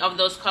have any of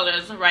those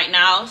colors right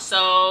now,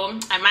 so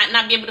I might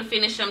not be able to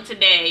finish them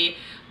today,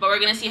 but we're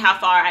gonna see how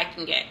far I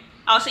can get.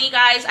 Also, you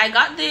guys, I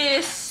got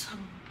this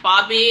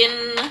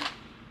bobbin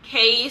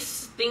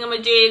case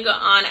thingamajig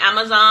on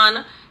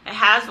Amazon. It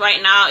has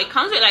right now, it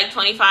comes with like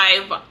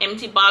 25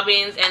 empty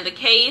bobbins and the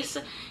case,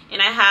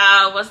 and I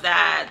have, what's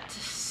that,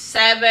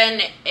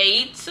 7,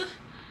 8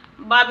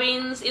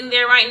 bobbins in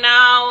there right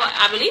now.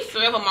 I believe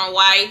 3 of them are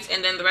white,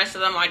 and then the rest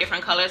of them are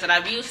different colors that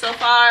I've used so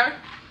far.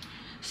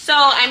 So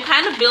I'm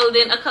kind of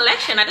building a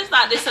collection. I just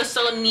thought this was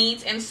so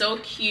neat and so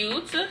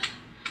cute,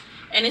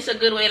 and it's a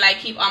good way to like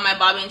keep all my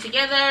bobbin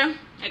together.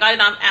 I got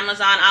it on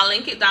Amazon. I'll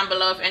link it down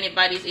below if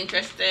anybody's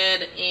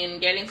interested in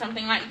getting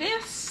something like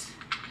this.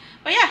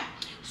 But yeah,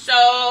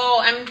 so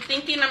I'm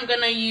thinking I'm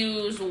gonna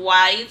use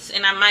white,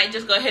 and I might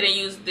just go ahead and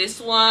use this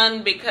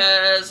one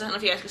because I don't know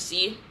if you guys can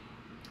see.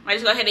 I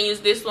just go ahead and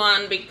use this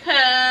one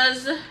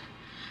because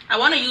I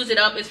want to use it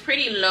up. It's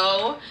pretty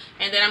low,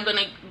 and then I'm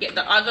gonna get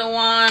the other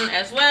one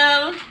as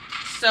well.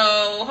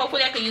 So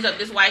hopefully I can use up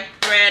this white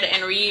thread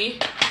and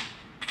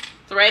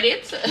re-thread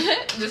it.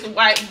 This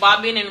white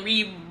bobbin and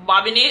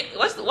re-bobbin it.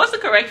 What's the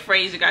correct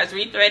phrase, you guys?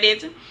 Re-thread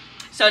it.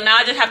 So now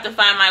I just have to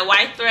find my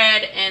white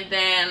thread, and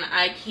then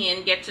I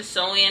can get to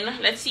sewing.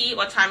 Let's see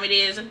what time it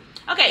is.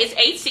 Okay, it's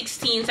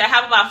 8:16, so I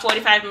have about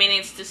 45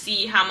 minutes to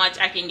see how much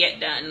I can get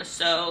done.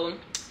 So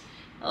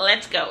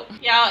let's go.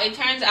 Y'all, it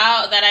turns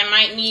out that I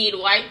might need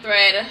white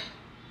thread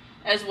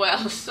as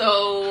well.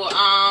 So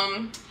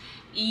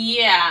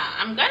yeah,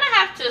 I'm gonna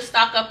have to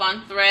stock up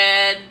on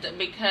thread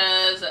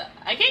because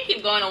I can't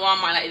keep going to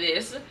Walmart like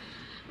this.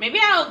 Maybe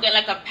I'll get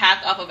like a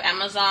pack off of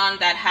Amazon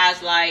that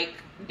has like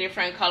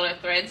different color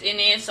threads in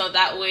it, so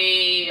that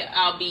way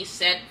I'll be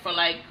set for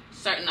like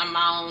certain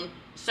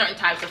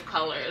types of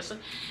colors.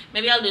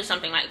 Maybe I'll do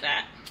something like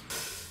that.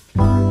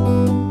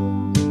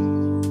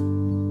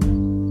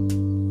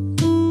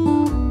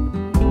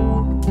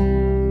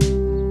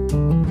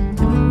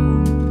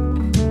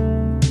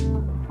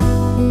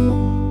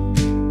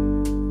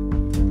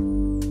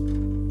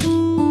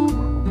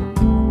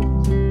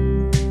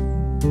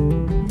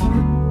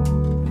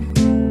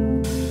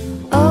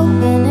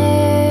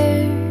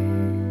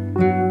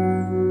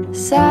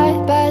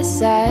 Side by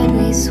side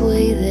we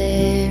sway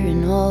there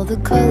in all the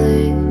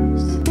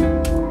colors.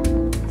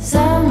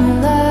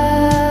 Summer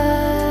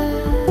love,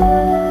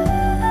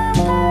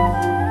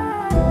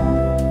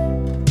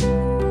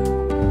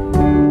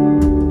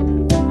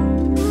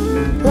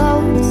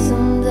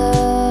 lonesome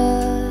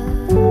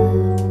dove,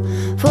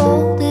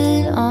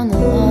 folded on the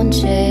lawn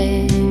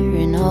chair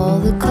in all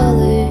the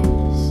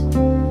colors.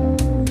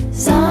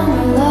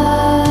 Summer love.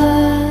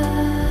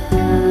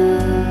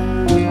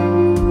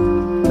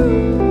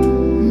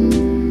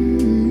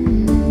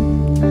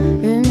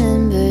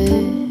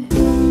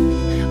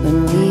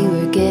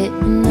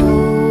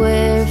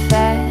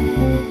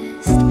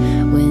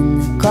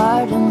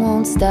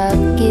 Stop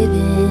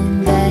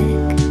giving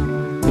back.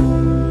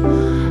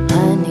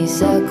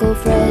 Honeysuckle,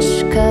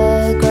 fresh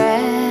cut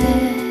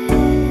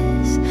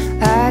grass.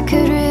 I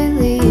could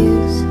really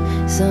use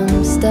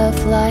some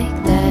stuff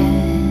like that.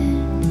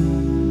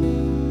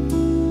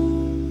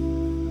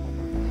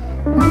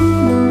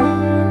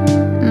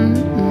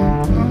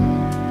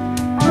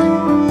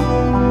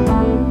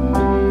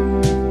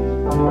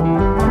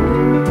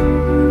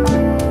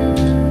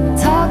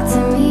 Talk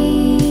to me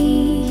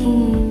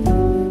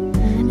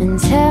and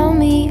tell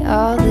me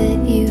all that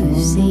you've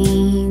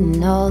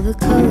seen, all the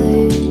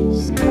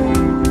colors.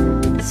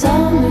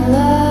 Summer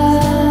love,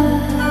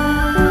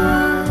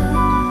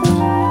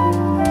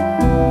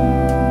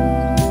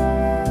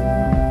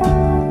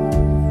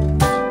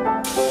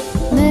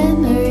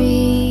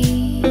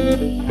 memories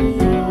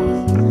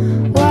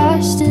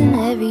washed in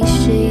every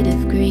shade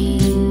of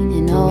green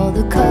and all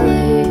the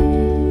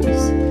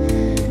colors.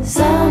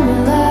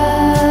 Summer love.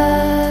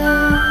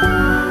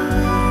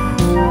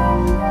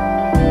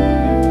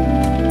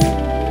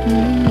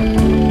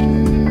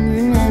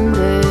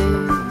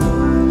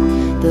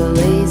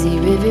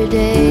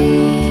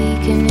 Day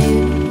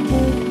canoe,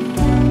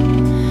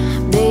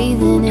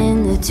 bathing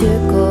in the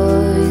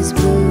turquoise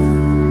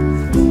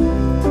blue,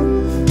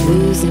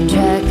 losing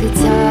track of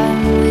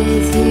time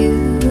with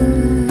you.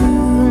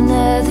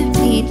 Another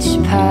peach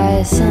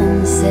pie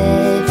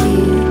sunset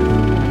view,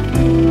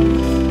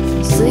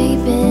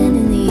 sleeping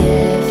in the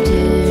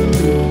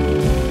afternoon.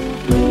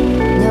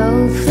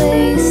 No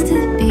place to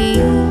be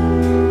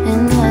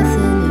and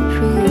nothing to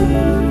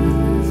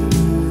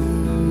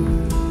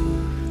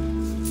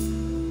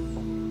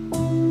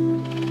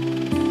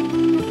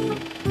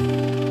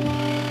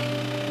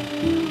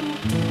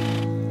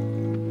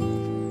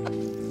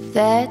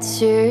That's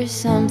sure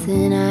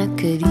something I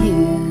could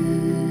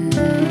use.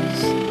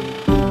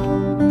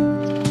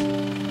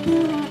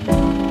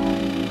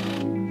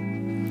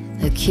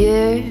 A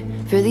cure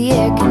for the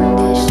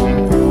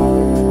air-conditioned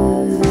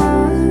blues.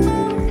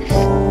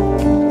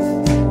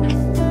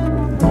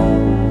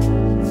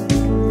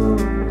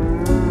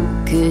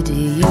 Could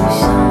use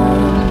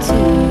some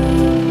too.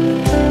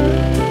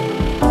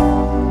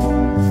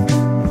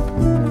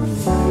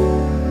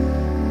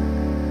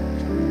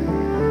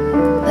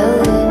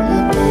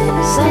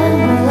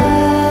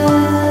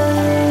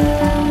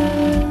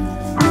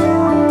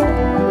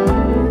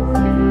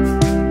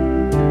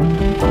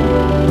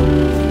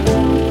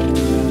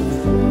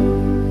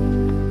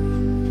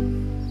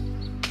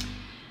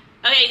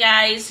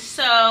 Guys,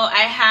 so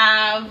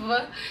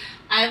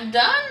I've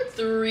done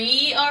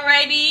 3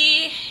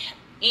 already.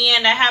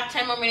 and I have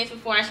 10 more minutes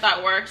before I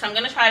start work, so I'm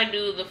gonna try to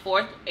do a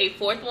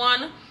fourth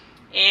one,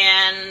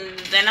 and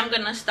then I'm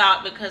gonna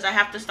stop because I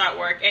have to start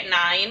work at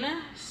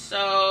 9.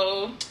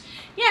 So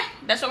yeah,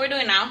 that's what we're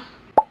doing now.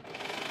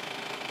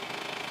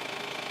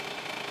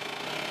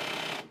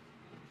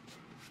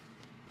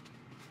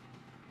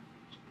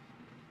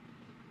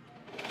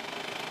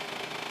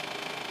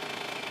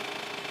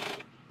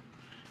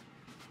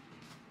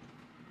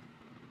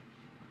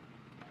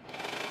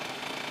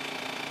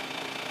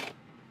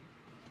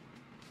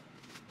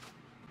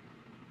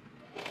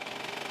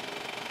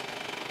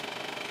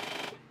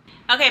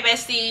 Okay,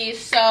 besties,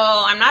 so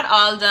I'm not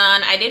all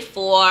done. I did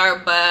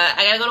 4, but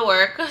I gotta go to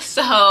work,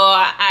 so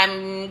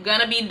I'm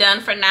gonna be done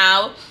for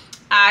now.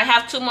 I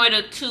have 2 more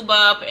to tube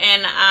up,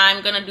 and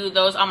I'm gonna do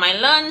those on my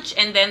lunch,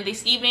 and then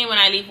this evening when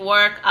I leave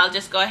work, I'll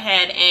just go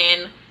ahead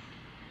and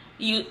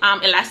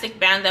elastic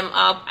band them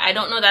up. I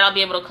don't know that I'll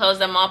be able to close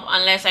them up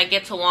unless I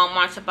get to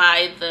Walmart to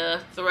buy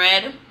the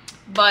thread,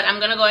 but I'm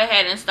gonna go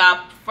ahead and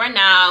stop for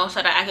now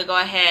so that I could go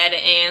ahead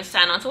and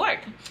sign on to work.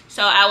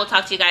 So I will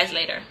talk to you guys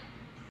later.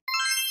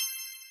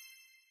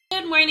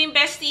 Good morning,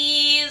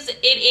 besties.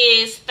 It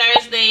is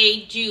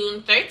Thursday,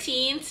 June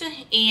 13th,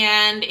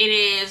 and it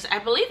is, I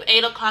believe,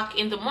 8 o'clock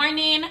in the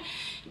morning.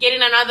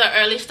 Getting another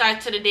early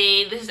start to the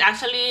day. This is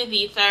actually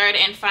the 3rd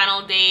and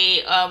final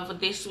day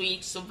of this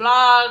week's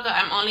vlog.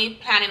 I'm only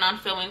planning on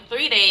filming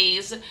 3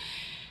 days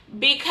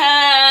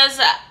because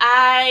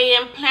I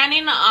am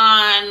planning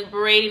on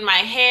braiding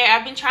my hair.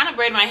 I've been trying to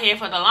braid my hair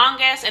for the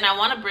longest, and I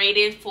want to braid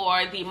it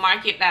for the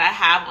market that I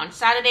have on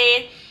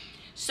Saturday.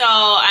 So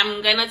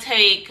I'm gonna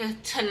take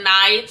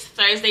tonight,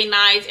 Thursday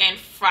night, and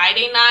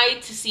Friday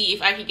night to see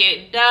if I can get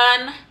it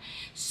done.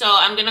 So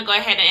I'm gonna go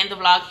ahead and end the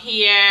vlog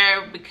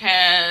here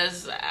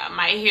because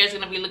my hair is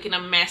gonna be looking a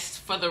mess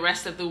for the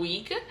rest of the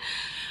week.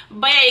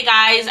 But yeah, you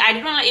guys, I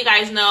did want to let you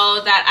guys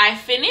know that I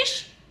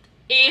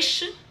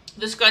finished-ish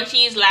the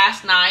scrunchies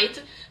last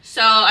night.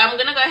 So I'm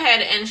gonna go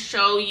ahead and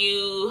show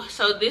you.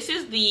 So this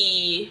is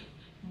the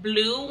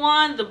blue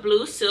one, the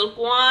blue silk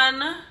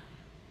one.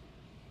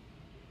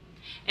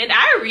 And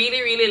I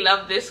really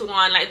love this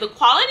one. Like, the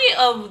quality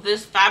of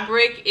this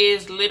fabric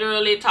is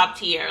literally top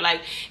tier.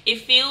 Like,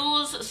 it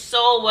feels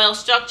so well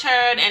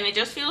structured, and it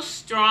just feels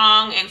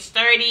strong and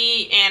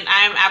sturdy, and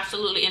I'm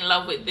absolutely in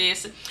love with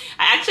this.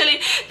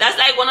 That's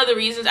like one of the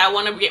reasons I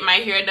want to get my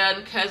hair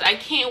done, because I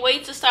can't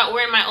wait to start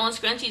wearing my own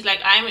scrunchies.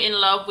 Like, I'm in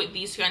love with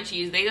these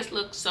scrunchies. They just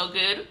look so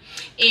good.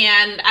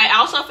 And I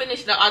also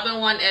finished the other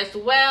one as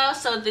well.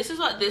 So this is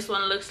what this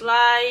one looks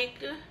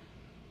like.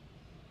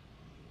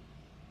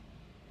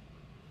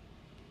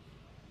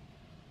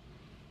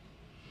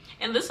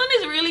 And this one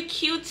is really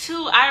cute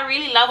too. I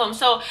really love them.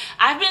 So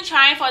I've been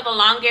trying for the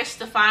longest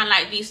to find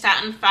like these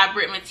satin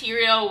fabric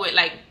material with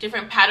like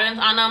different patterns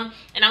on them.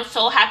 And I'm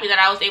so happy that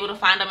I was able to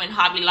find them in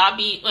Hobby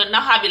Lobby. Well,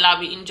 not Hobby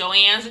Lobby, in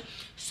Joann's.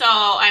 So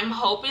I'm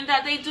hoping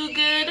that they do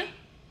good.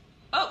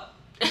 Oh.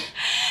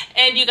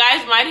 And you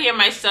guys might hear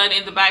my son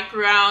in the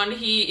background.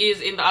 He is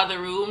in the other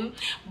room.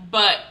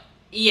 But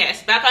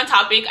yes, back on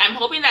topic, I'm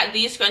hoping that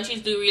these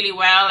scrunchies do really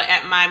well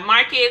at my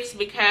markets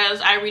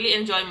because I really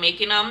enjoy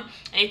making them.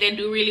 And if they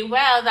do really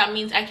well, that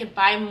means I can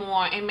buy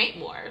more and make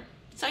more.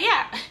 So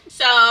yeah.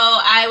 So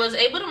I was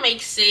able to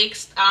make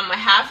 6. A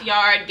half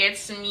yard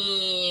gets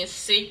me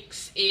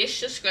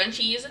 6-ish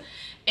scrunchies.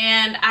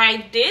 And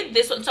I did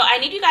this one. So I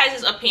need you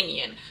guys'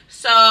 opinion.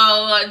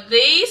 So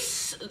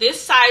this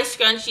size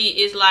scrunchie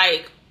is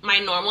like my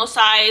normal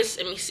size.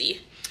 Let me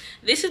see.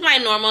 This is my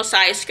normal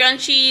size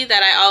scrunchie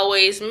that I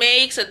always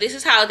make. So this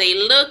is how they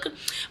look.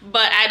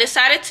 But I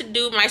decided to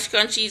do my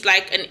scrunchies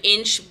like an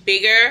inch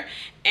bigger.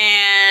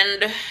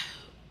 And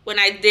when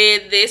I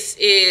did, this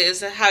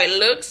is how it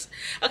looks.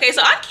 Okay,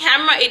 so on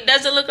camera, it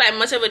doesn't look like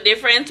much of a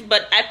difference.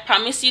 But I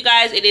promise you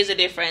guys, it is a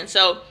difference.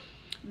 So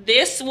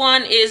this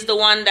one is the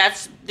one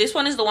that's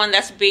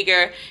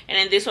bigger. And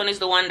then this one is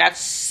the one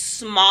that's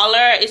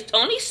smaller. It's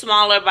only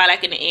smaller by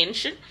like an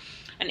inch.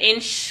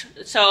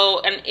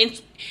 So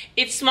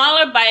it's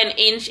smaller by an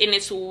inch in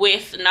its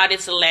width, not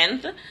its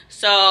length.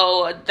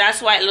 So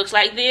that's why it looks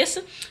like this.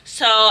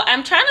 So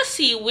I'm trying to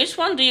see which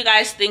one do you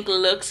guys think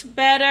looks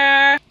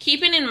better.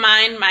 Keeping in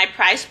mind my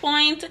price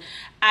point,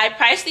 I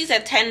priced these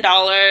at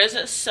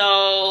 $10.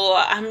 So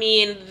I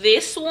mean,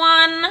 this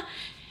one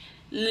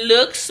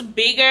looks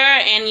bigger,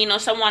 and you know,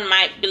 someone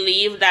might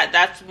believe that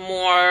that's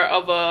more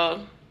of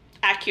a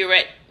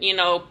accurate, you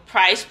know,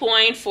 price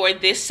point for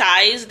this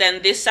size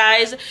than this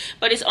size,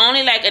 but it's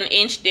only like an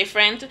inch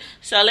different.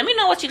 So let me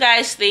know what you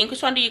guys think.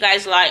 Which one do you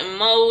guys like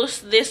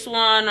most, this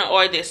one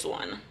or this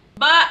one?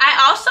 But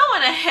I also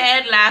went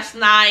ahead last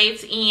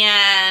night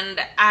and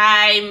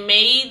I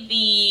made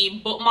the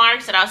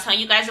bookmarks that I was telling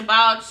you guys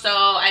about. So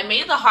I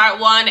made the heart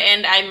one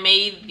and I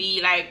made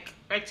the like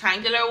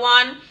rectangular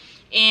one.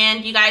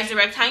 And you guys, the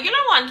rectangular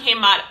one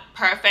came out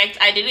perfect.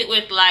 I did it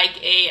with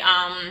like a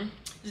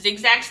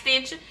zigzag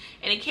stitch,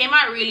 and it came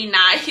out really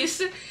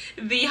nice.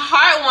 The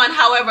heart one,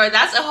 however,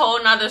 that's a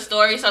whole nother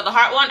story. So the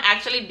heart one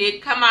actually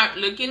did come out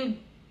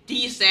looking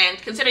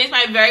decent considering it's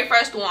my very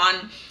first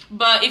one.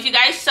 But if you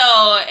guys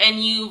sew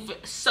and you've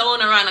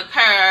sewn around a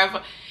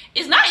curve,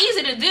 it's not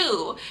easy to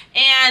do.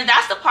 And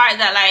that's the part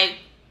that like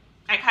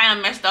I kind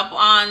of messed up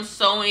on,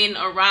 sewing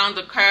around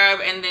the curve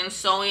and then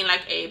sewing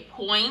like a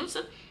point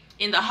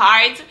in the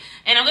heart.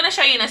 And I'm gonna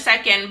show you in a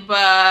second,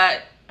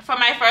 but for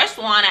my first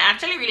one, I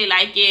actually really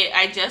like it.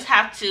 I just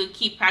have to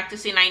keep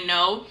practicing, I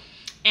know.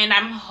 And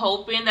I'm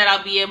hoping that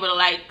I'll be able to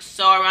like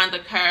sew around the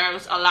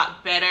curves a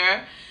lot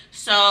better.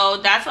 So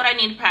that's what I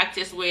need to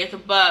practice with.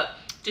 But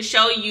to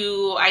show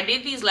you, I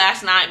did these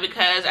last night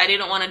because I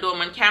didn't want to do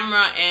them on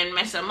camera and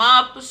mess them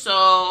up. So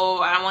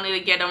I wanted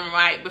to get them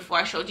right before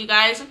I showed you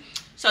guys.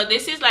 So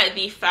this is like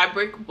the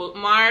fabric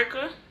bookmark.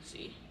 Let's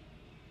see.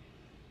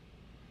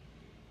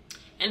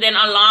 And then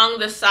along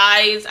the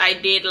sides, I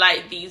did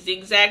like the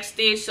zigzag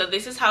stitch. So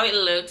this is how it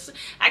looks.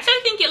 I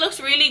actually think it looks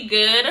really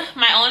good.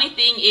 My only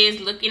thing is,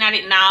 looking at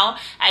it now,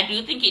 I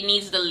do think it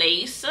needs the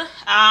lace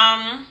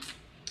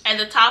at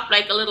the top,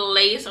 like a little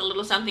lace, a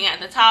little something at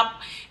the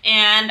top.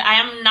 And I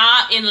am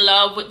not in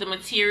love with the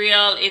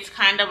material. It's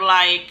kind of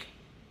like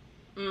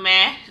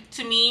meh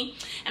to me,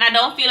 and I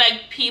don't feel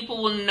like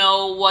people will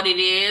know what it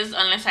is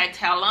unless I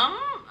tell them.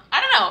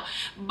 I don't know,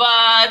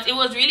 but it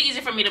was really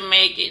easy for me to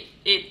make.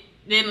 It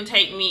didn't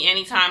take me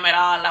any time at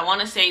all. I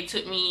want to say it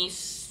took me,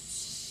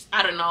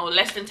 I don't know,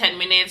 less than 10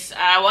 minutes.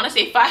 I want to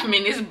say 5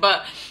 minutes,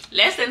 but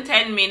less than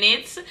 10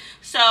 minutes.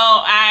 So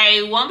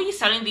I won't be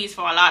selling these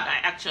for a lot.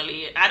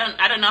 Actually, I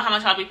don't know how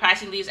much I'll be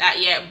pricing these at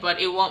yet,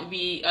 but it won't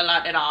be a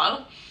lot at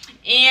all.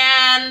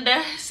 And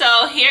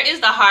so here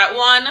is the heart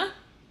one.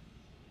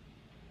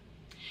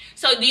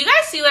 So do you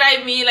guys see what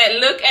I mean? Like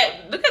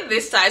look at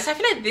this side. So I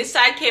feel like this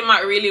side came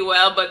out really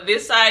well, but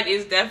this side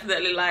is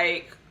definitely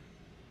like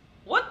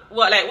what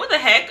the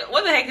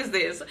heck is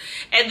this?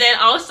 And then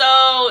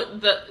also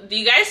do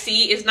you guys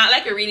see, it's not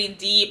like a really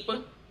deep,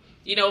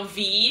 you know,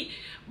 V,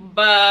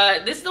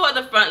 but this is what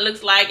the front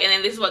looks like, and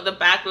then this is what the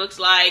back looks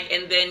like.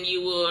 And then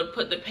you would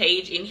put the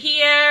page in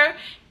here,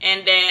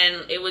 and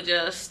then it would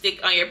just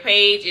stick on your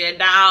page, either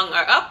down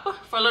or up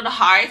for a little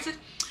heart.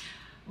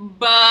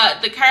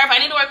 But the curve, I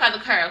need to work out the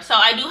curve. So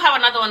I do have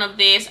another one of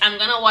this. I'm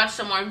gonna watch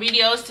some more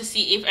videos to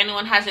see if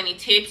anyone has any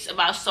tips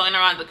about sewing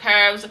around the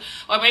curves,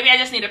 or maybe I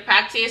just need to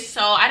practice. So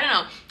I don't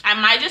know, I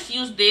might just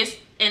use this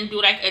and do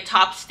like a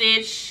top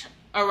stitch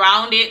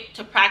around it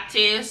to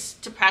practice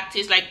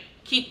like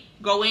keep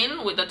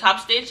going with the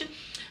top stitch.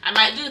 I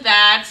might do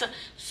that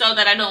so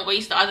that I don't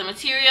waste the other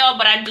material.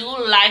 But I do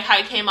like how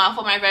it came out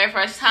for my very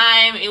first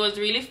time. It was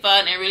really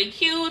fun and really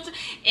cute,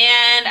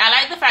 and I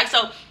like the fact,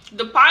 so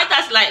the part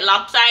that's like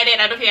lopsided,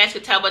 I don't know if you guys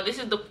could tell, but this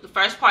is the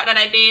first part that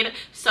I did.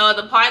 So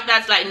the part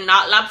that's like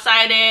not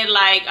lopsided,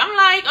 like I'm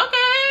like,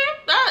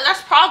 okay,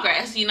 that's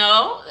progress, you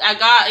know. I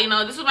got, you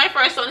know, this is my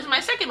first one, this is my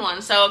second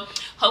one. So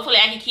hopefully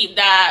I can keep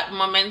that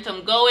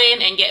momentum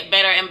going and get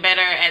better and better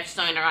at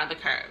sewing around the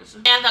curves.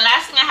 And the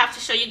last thing I have to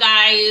show you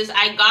guys,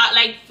 I got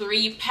like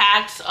 3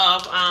 packs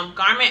of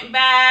garment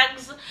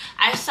bags.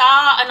 I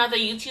saw another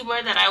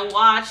YouTuber that I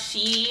watched,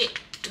 she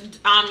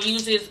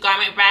uses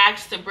garment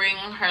bags to bring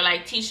her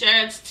like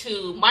t-shirts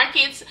to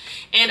markets,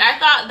 and I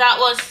thought that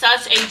was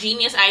such a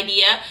genius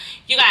idea,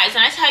 you guys.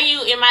 And I tell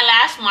you, in my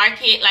last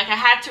market, like I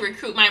had to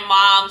recruit my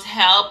mom's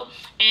help,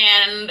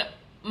 and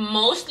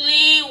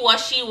mostly what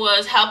she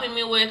was helping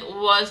me with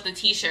was the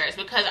t-shirts,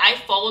 because I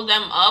fold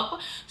them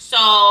up.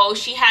 So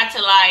she had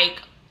to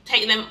like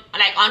take them,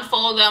 like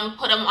unfold them,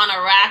 put them on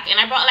a rack, and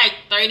I bought like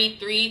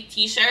 33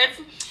 t-shirts,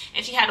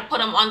 and she had to put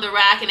them on the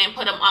rack and then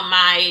put them on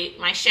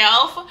my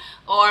shelf,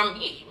 or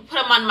put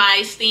them on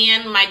my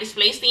stand, my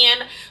display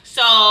stand.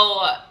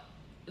 So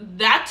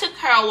that took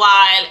her a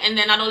while. And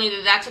then not only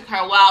did that took her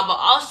a while, but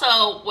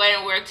also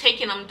when we're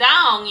taking them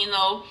down, you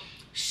know,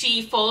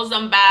 she folds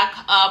them back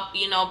up,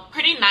 you know,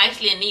 pretty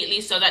nicely and neatly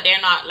so that they're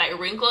not like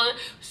wrinkled.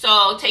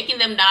 So taking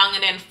them down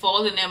and then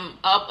folding them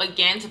up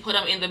again to put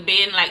them in the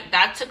bin, like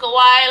that took a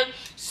while.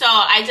 So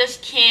I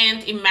just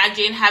can't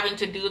imagine having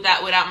to do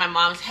that without my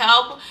mom's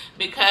help,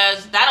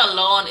 because that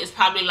alone is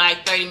probably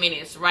like 30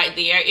 minutes right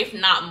there, if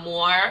not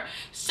more.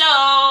 So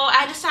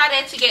I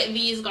decided to get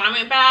these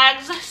garment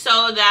bags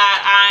so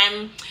that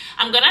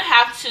I'm gonna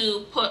have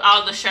to put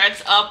all the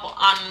shirts up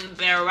on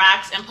their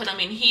racks and put them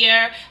in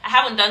here. I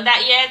haven't done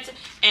that yet,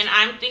 and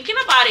I'm thinking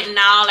about it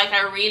now, like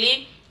I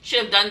really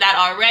should have done that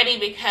already,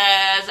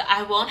 because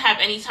I won't have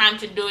any time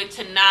to do it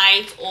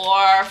tonight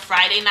or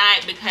Friday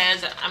night,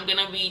 because I'm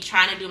gonna be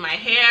trying to do my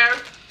hair,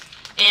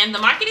 and the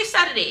market is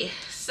Saturday.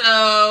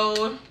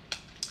 So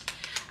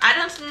I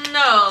don't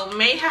know,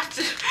 may have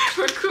to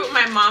recruit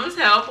my mom's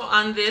help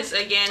on this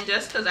again,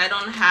 just because I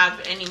don't have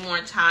any more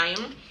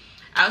time.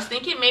 I was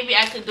thinking maybe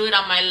I could do it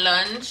on my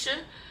lunch,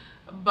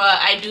 but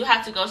I do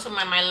have to go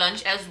somewhere on my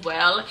lunch as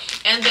well.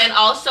 And then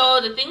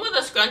also the thing with the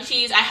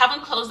scrunchies, I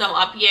haven't closed them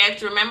up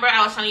yet. Remember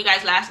I was telling you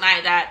guys last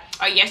night that,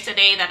 or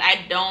yesterday, that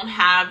I don't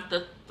have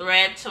the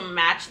thread to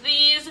match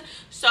these.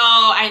 So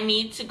I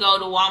need to go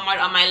to Walmart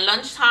on my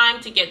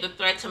lunchtime to get the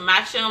thread to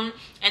match them,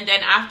 and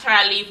then after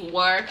I leave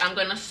work, I'm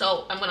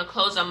gonna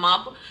close them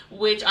up,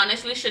 which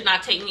honestly should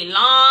not take me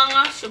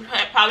long. Should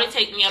probably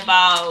take me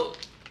about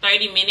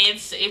 30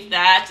 minutes, if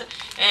that.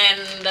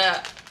 And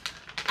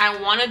I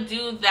want to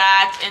do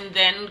that and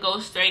then go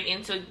straight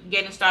into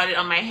getting started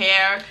on my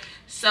hair.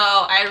 So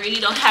I really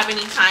don't have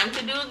any time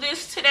to do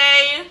this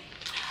today.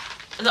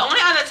 The only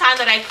other time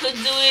that I could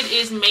do it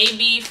is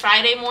maybe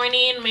Friday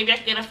morning. Maybe I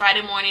could get a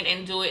Friday morning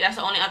and do it. That's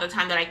the only other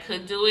time that I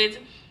could do it.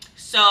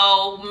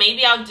 So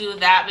maybe I'll do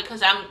that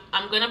because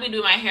I'm gonna be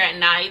doing my hair at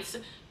night.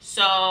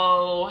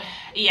 So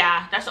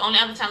yeah, that's the only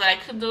other time that I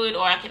could do it,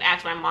 or I can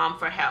ask my mom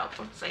for help.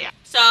 So yeah.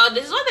 So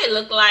this is what they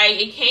look like.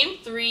 It came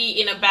 3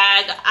 in a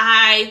bag.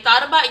 I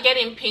thought about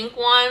getting pink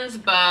ones,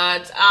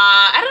 but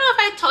I don't know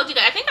if I told you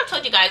guys. I think I've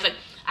told you guys, like,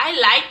 I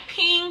like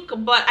pink,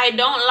 but I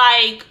don't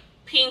like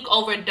pink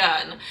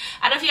overdone.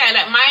 I don't feel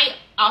like my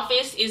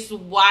office is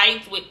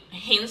white with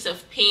hints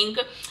of pink,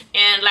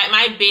 and like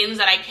my bins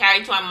that I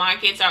carry to my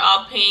markets are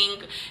all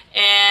pink,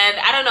 and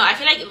I don't know, I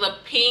feel like the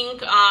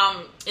pink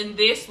in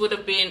this would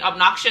have been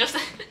obnoxious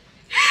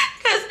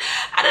because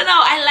I don't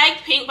know, I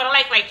like pink, but I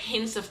like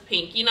hints of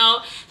pink, you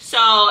know. So,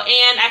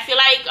 and I feel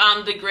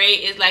like the gray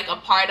is like a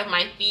part of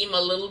my theme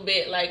a little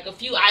bit. Like a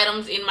few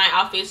items in my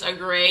office are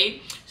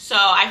gray, so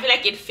I feel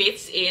like it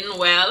fits in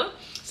well.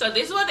 So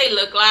this is what they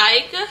look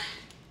like.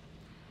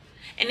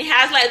 And it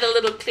has like the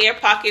little clear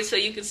pockets so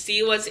you can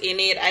see what's in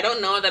it. I don't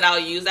know that I'll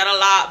use that a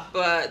lot,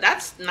 but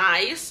that's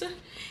nice.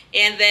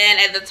 And then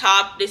at the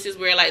top, this is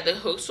where like the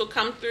hooks will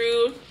come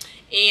through.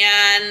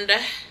 And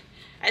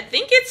I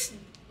think it's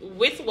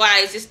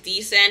width-wise, it's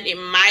decent. It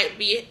might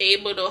be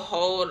able to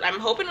hold, I'm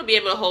hoping it'll be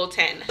able to hold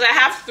 10. So I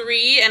have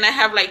 3 and I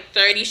have like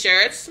 33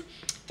 shirts.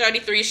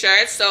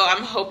 So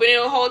I'm hoping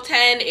it'll hold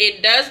 10.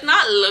 It does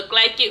not look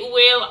like it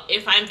will,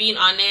 if I'm being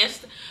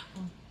honest.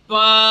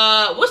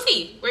 But we'll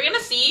see. We're gonna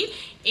see.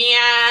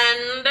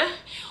 And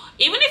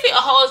even if it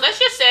holds, let's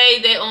just say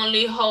they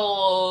only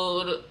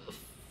hold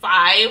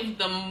 5,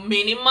 the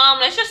minimum.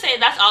 Let's just say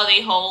that's all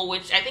they hold,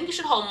 which I think it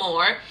should hold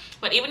more.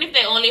 But even if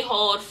they only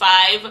hold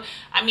 5,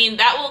 I mean,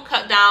 that will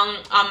cut down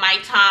on my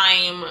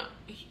time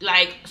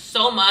like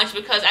so much,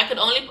 because I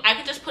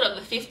could just put up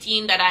the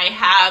 15 that I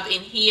have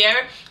in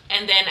here,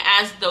 and then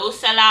as those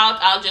sell out,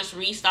 I'll just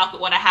restock with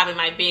what I have in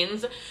my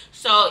bins.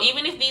 So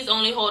even if these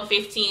only hold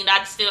 15,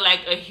 that's still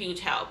like a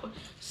huge help.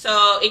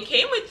 So it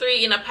came with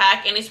 3 in a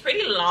pack, and it's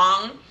pretty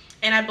long,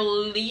 and I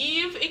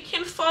believe it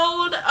can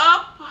fold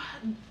up.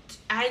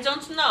 I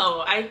don't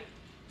know. I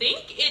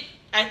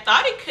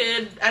thought it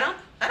could. I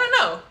don't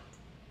know.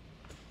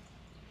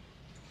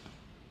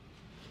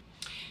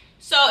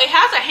 So it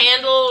has a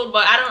handle,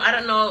 but I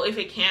don't know if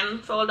it can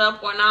fold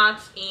up or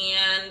not.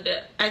 And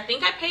I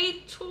think I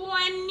paid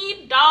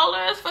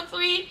 $20 for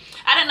 3.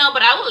 I don't know,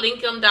 but I will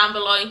link them down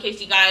below in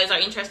case you guys are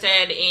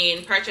interested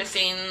in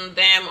purchasing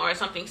them or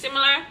something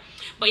similar.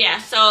 But yeah,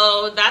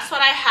 so that's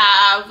what I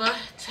have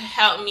to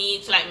help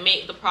me to like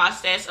make the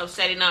process of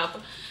setting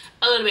up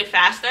a little bit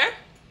faster.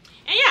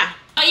 And yeah.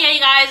 Oh yeah, you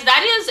guys,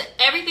 that is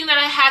everything that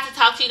I had to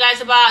talk to you guys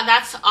about.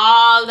 That's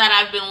all that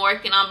I've been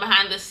working on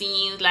behind the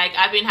scenes. Like,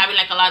 I've been having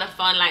like a lot of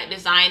fun like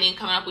designing,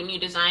 coming up with new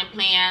design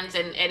plans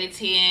and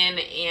editing,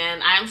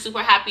 and I'm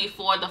super happy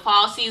for the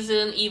fall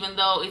season, even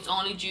though it's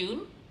only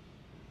June.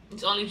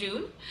 It's only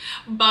June,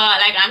 but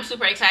like I'm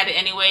super excited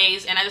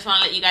anyways. And I just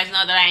want to let you guys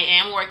know that I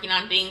am working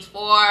on things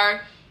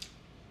for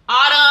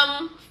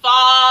autumn,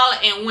 fall,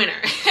 and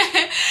winter.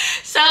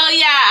 So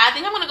yeah, I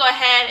think I'm gonna go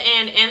ahead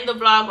and end the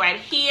vlog right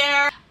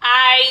here.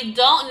 I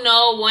don't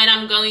know when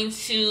I'm going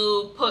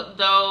to put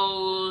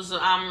those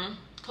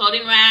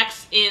clothing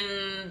racks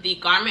in the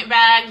garment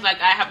bags. Like,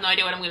 I have no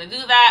idea when I'm gonna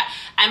do that.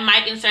 I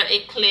might insert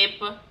a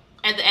clip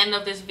at the end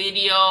of this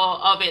video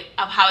of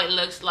how it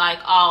looks like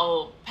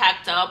all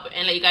packed up,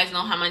 and let you guys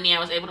know how many I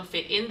was able to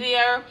fit in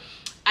there.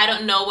 I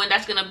don't know when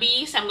that's gonna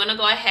be, so I'm gonna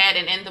go ahead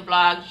and end the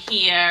vlog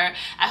here.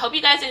 I hope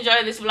you guys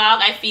enjoyed this vlog.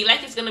 I feel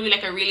like it's gonna be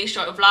like a really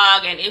short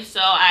vlog, and if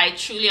so, I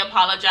truly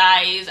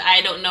apologize.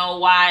 I don't know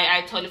why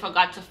I totally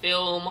forgot to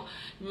film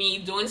me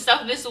doing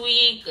stuff this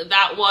week.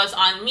 That was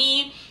on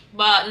me.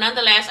 But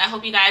nonetheless, I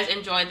hope you guys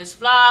enjoyed this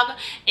vlog,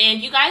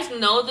 and you guys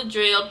know the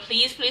drill.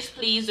 Please, please,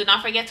 please do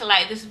not forget to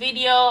like this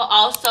video.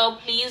 Also,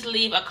 please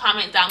leave a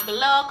comment down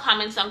below.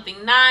 Comment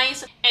something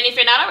nice. And if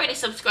you're not already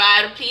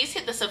subscribed, please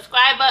hit the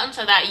subscribe button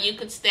so that you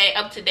could stay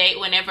up to date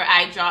whenever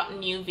I drop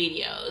new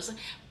videos.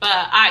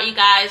 But alright, you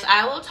guys,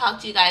 I will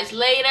talk to you guys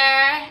later.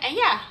 And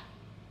yeah,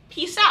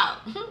 peace out.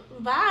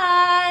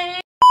 Bye.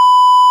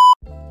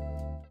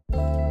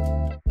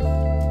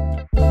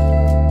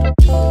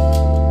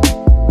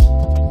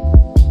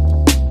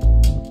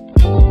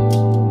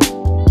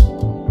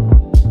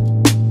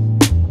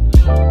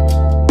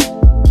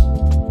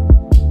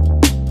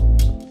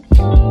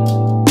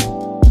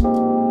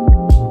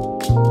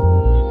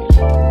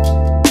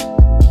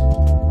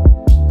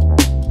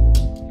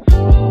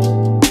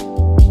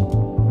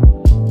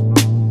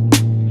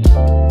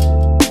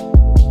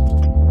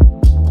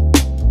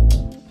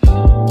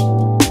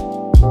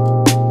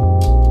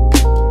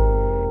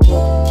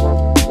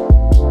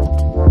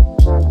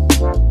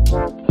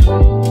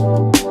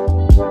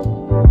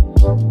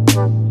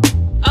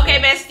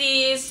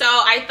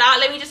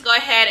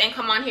 and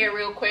come on here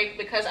real quick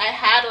because I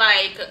had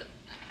like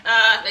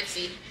let's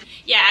see,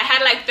 yeah, I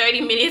had like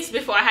 30 minutes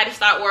before I had to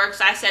start work,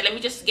 so I said let me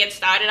just get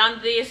started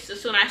on this. The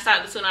sooner I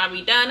start, the sooner I'll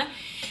be done.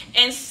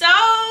 And so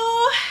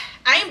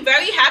I'm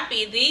very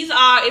happy. These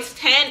are,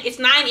 it's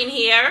 9 in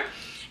here,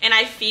 and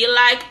I feel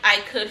like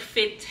I could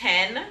fit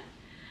 10.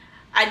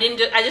 I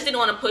just didn't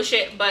want to push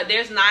it, but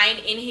there's 9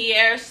 in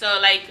here. So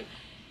like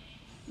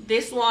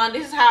this one,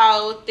 this is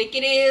how thick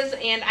it is,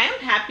 and I am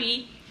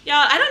happy. Y'all,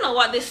 I don't know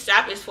what this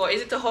strap is for.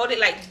 Is it to hold it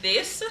like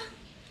this?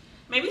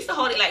 Maybe it's to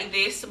hold it like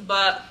this,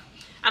 but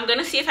I'm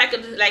gonna see if I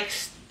could like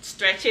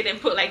stretch it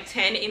and put like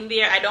 10 in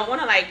there. I don't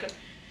want to like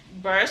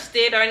burst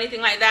it or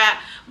anything like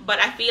that, but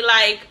I feel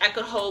like I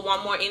could hold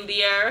one more in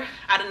there.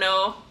 I don't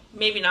know,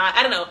 maybe not,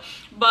 I don't know.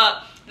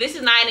 But this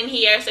is 9 in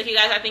here, so if you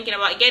guys are thinking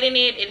about getting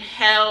it, it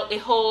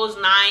holds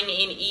 9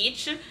 in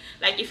each.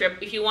 Like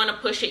if you want to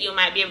push it, you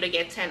might be able to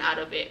get 10 out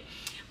of it.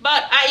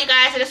 But alright, you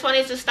guys, I just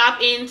wanted to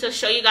stop in to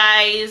show you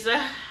guys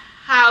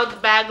how the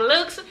bag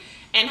looks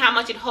and how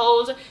much it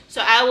holds.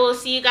 So I will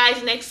see you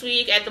guys next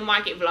week at the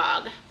market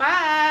vlog.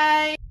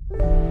 Bye.